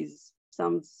 geography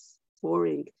sounds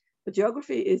boring, but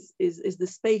geography is the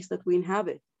space that we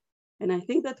inhabit. And I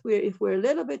think that if we're a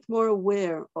little bit more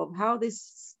aware of how this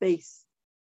space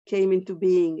came into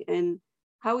being and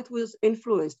how it was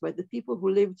influenced by the people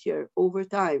who lived here over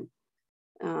time,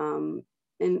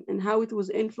 and how it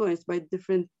was influenced by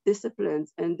different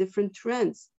disciplines and different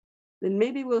trends, then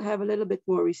maybe we'll have a little bit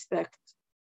more respect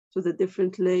to the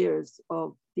different layers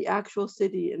of the actual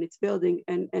city and its building,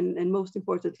 and most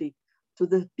importantly, to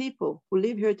the people who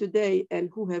live here today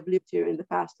and who have lived here in the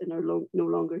past and are no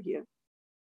longer here.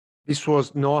 This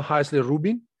was Noa Heisler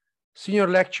Rubin, Senior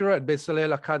Lecturer at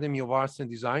Bezalel Academy of Arts and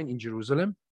Design in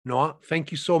Jerusalem. Noa, thank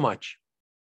you so much.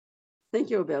 Thank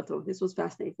you, Roberto. This was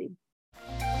fascinating.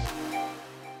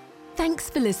 Thanks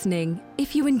for listening.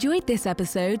 If you enjoyed this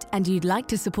episode and you'd like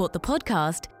to support the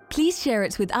podcast, please share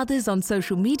it with others on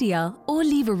social media or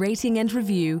leave a rating and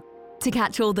review. To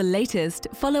catch all the latest,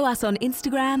 follow us on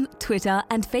Instagram, Twitter,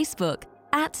 and Facebook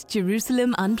at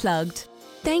Jerusalem Unplugged.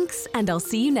 Thanks, and I'll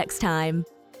see you next time.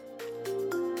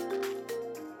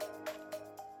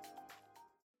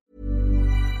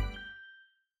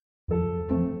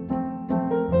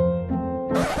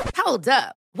 Hold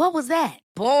up. What was that?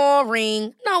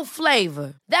 Boring. No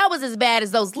flavor. That was as bad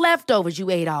as those leftovers you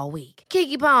ate all week.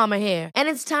 Keke Palmer here, and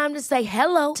it's time to say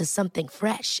hello to something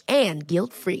fresh and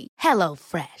guilt-free.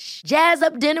 HelloFresh. Jazz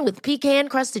up dinner with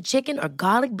pecan-crusted chicken or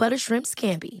garlic butter shrimp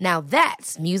scampi. Now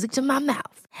that's music to my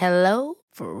mouth.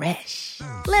 HelloFresh.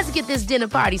 Let's get this dinner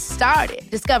party started.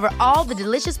 Discover all the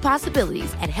delicious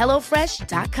possibilities at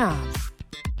HelloFresh.com.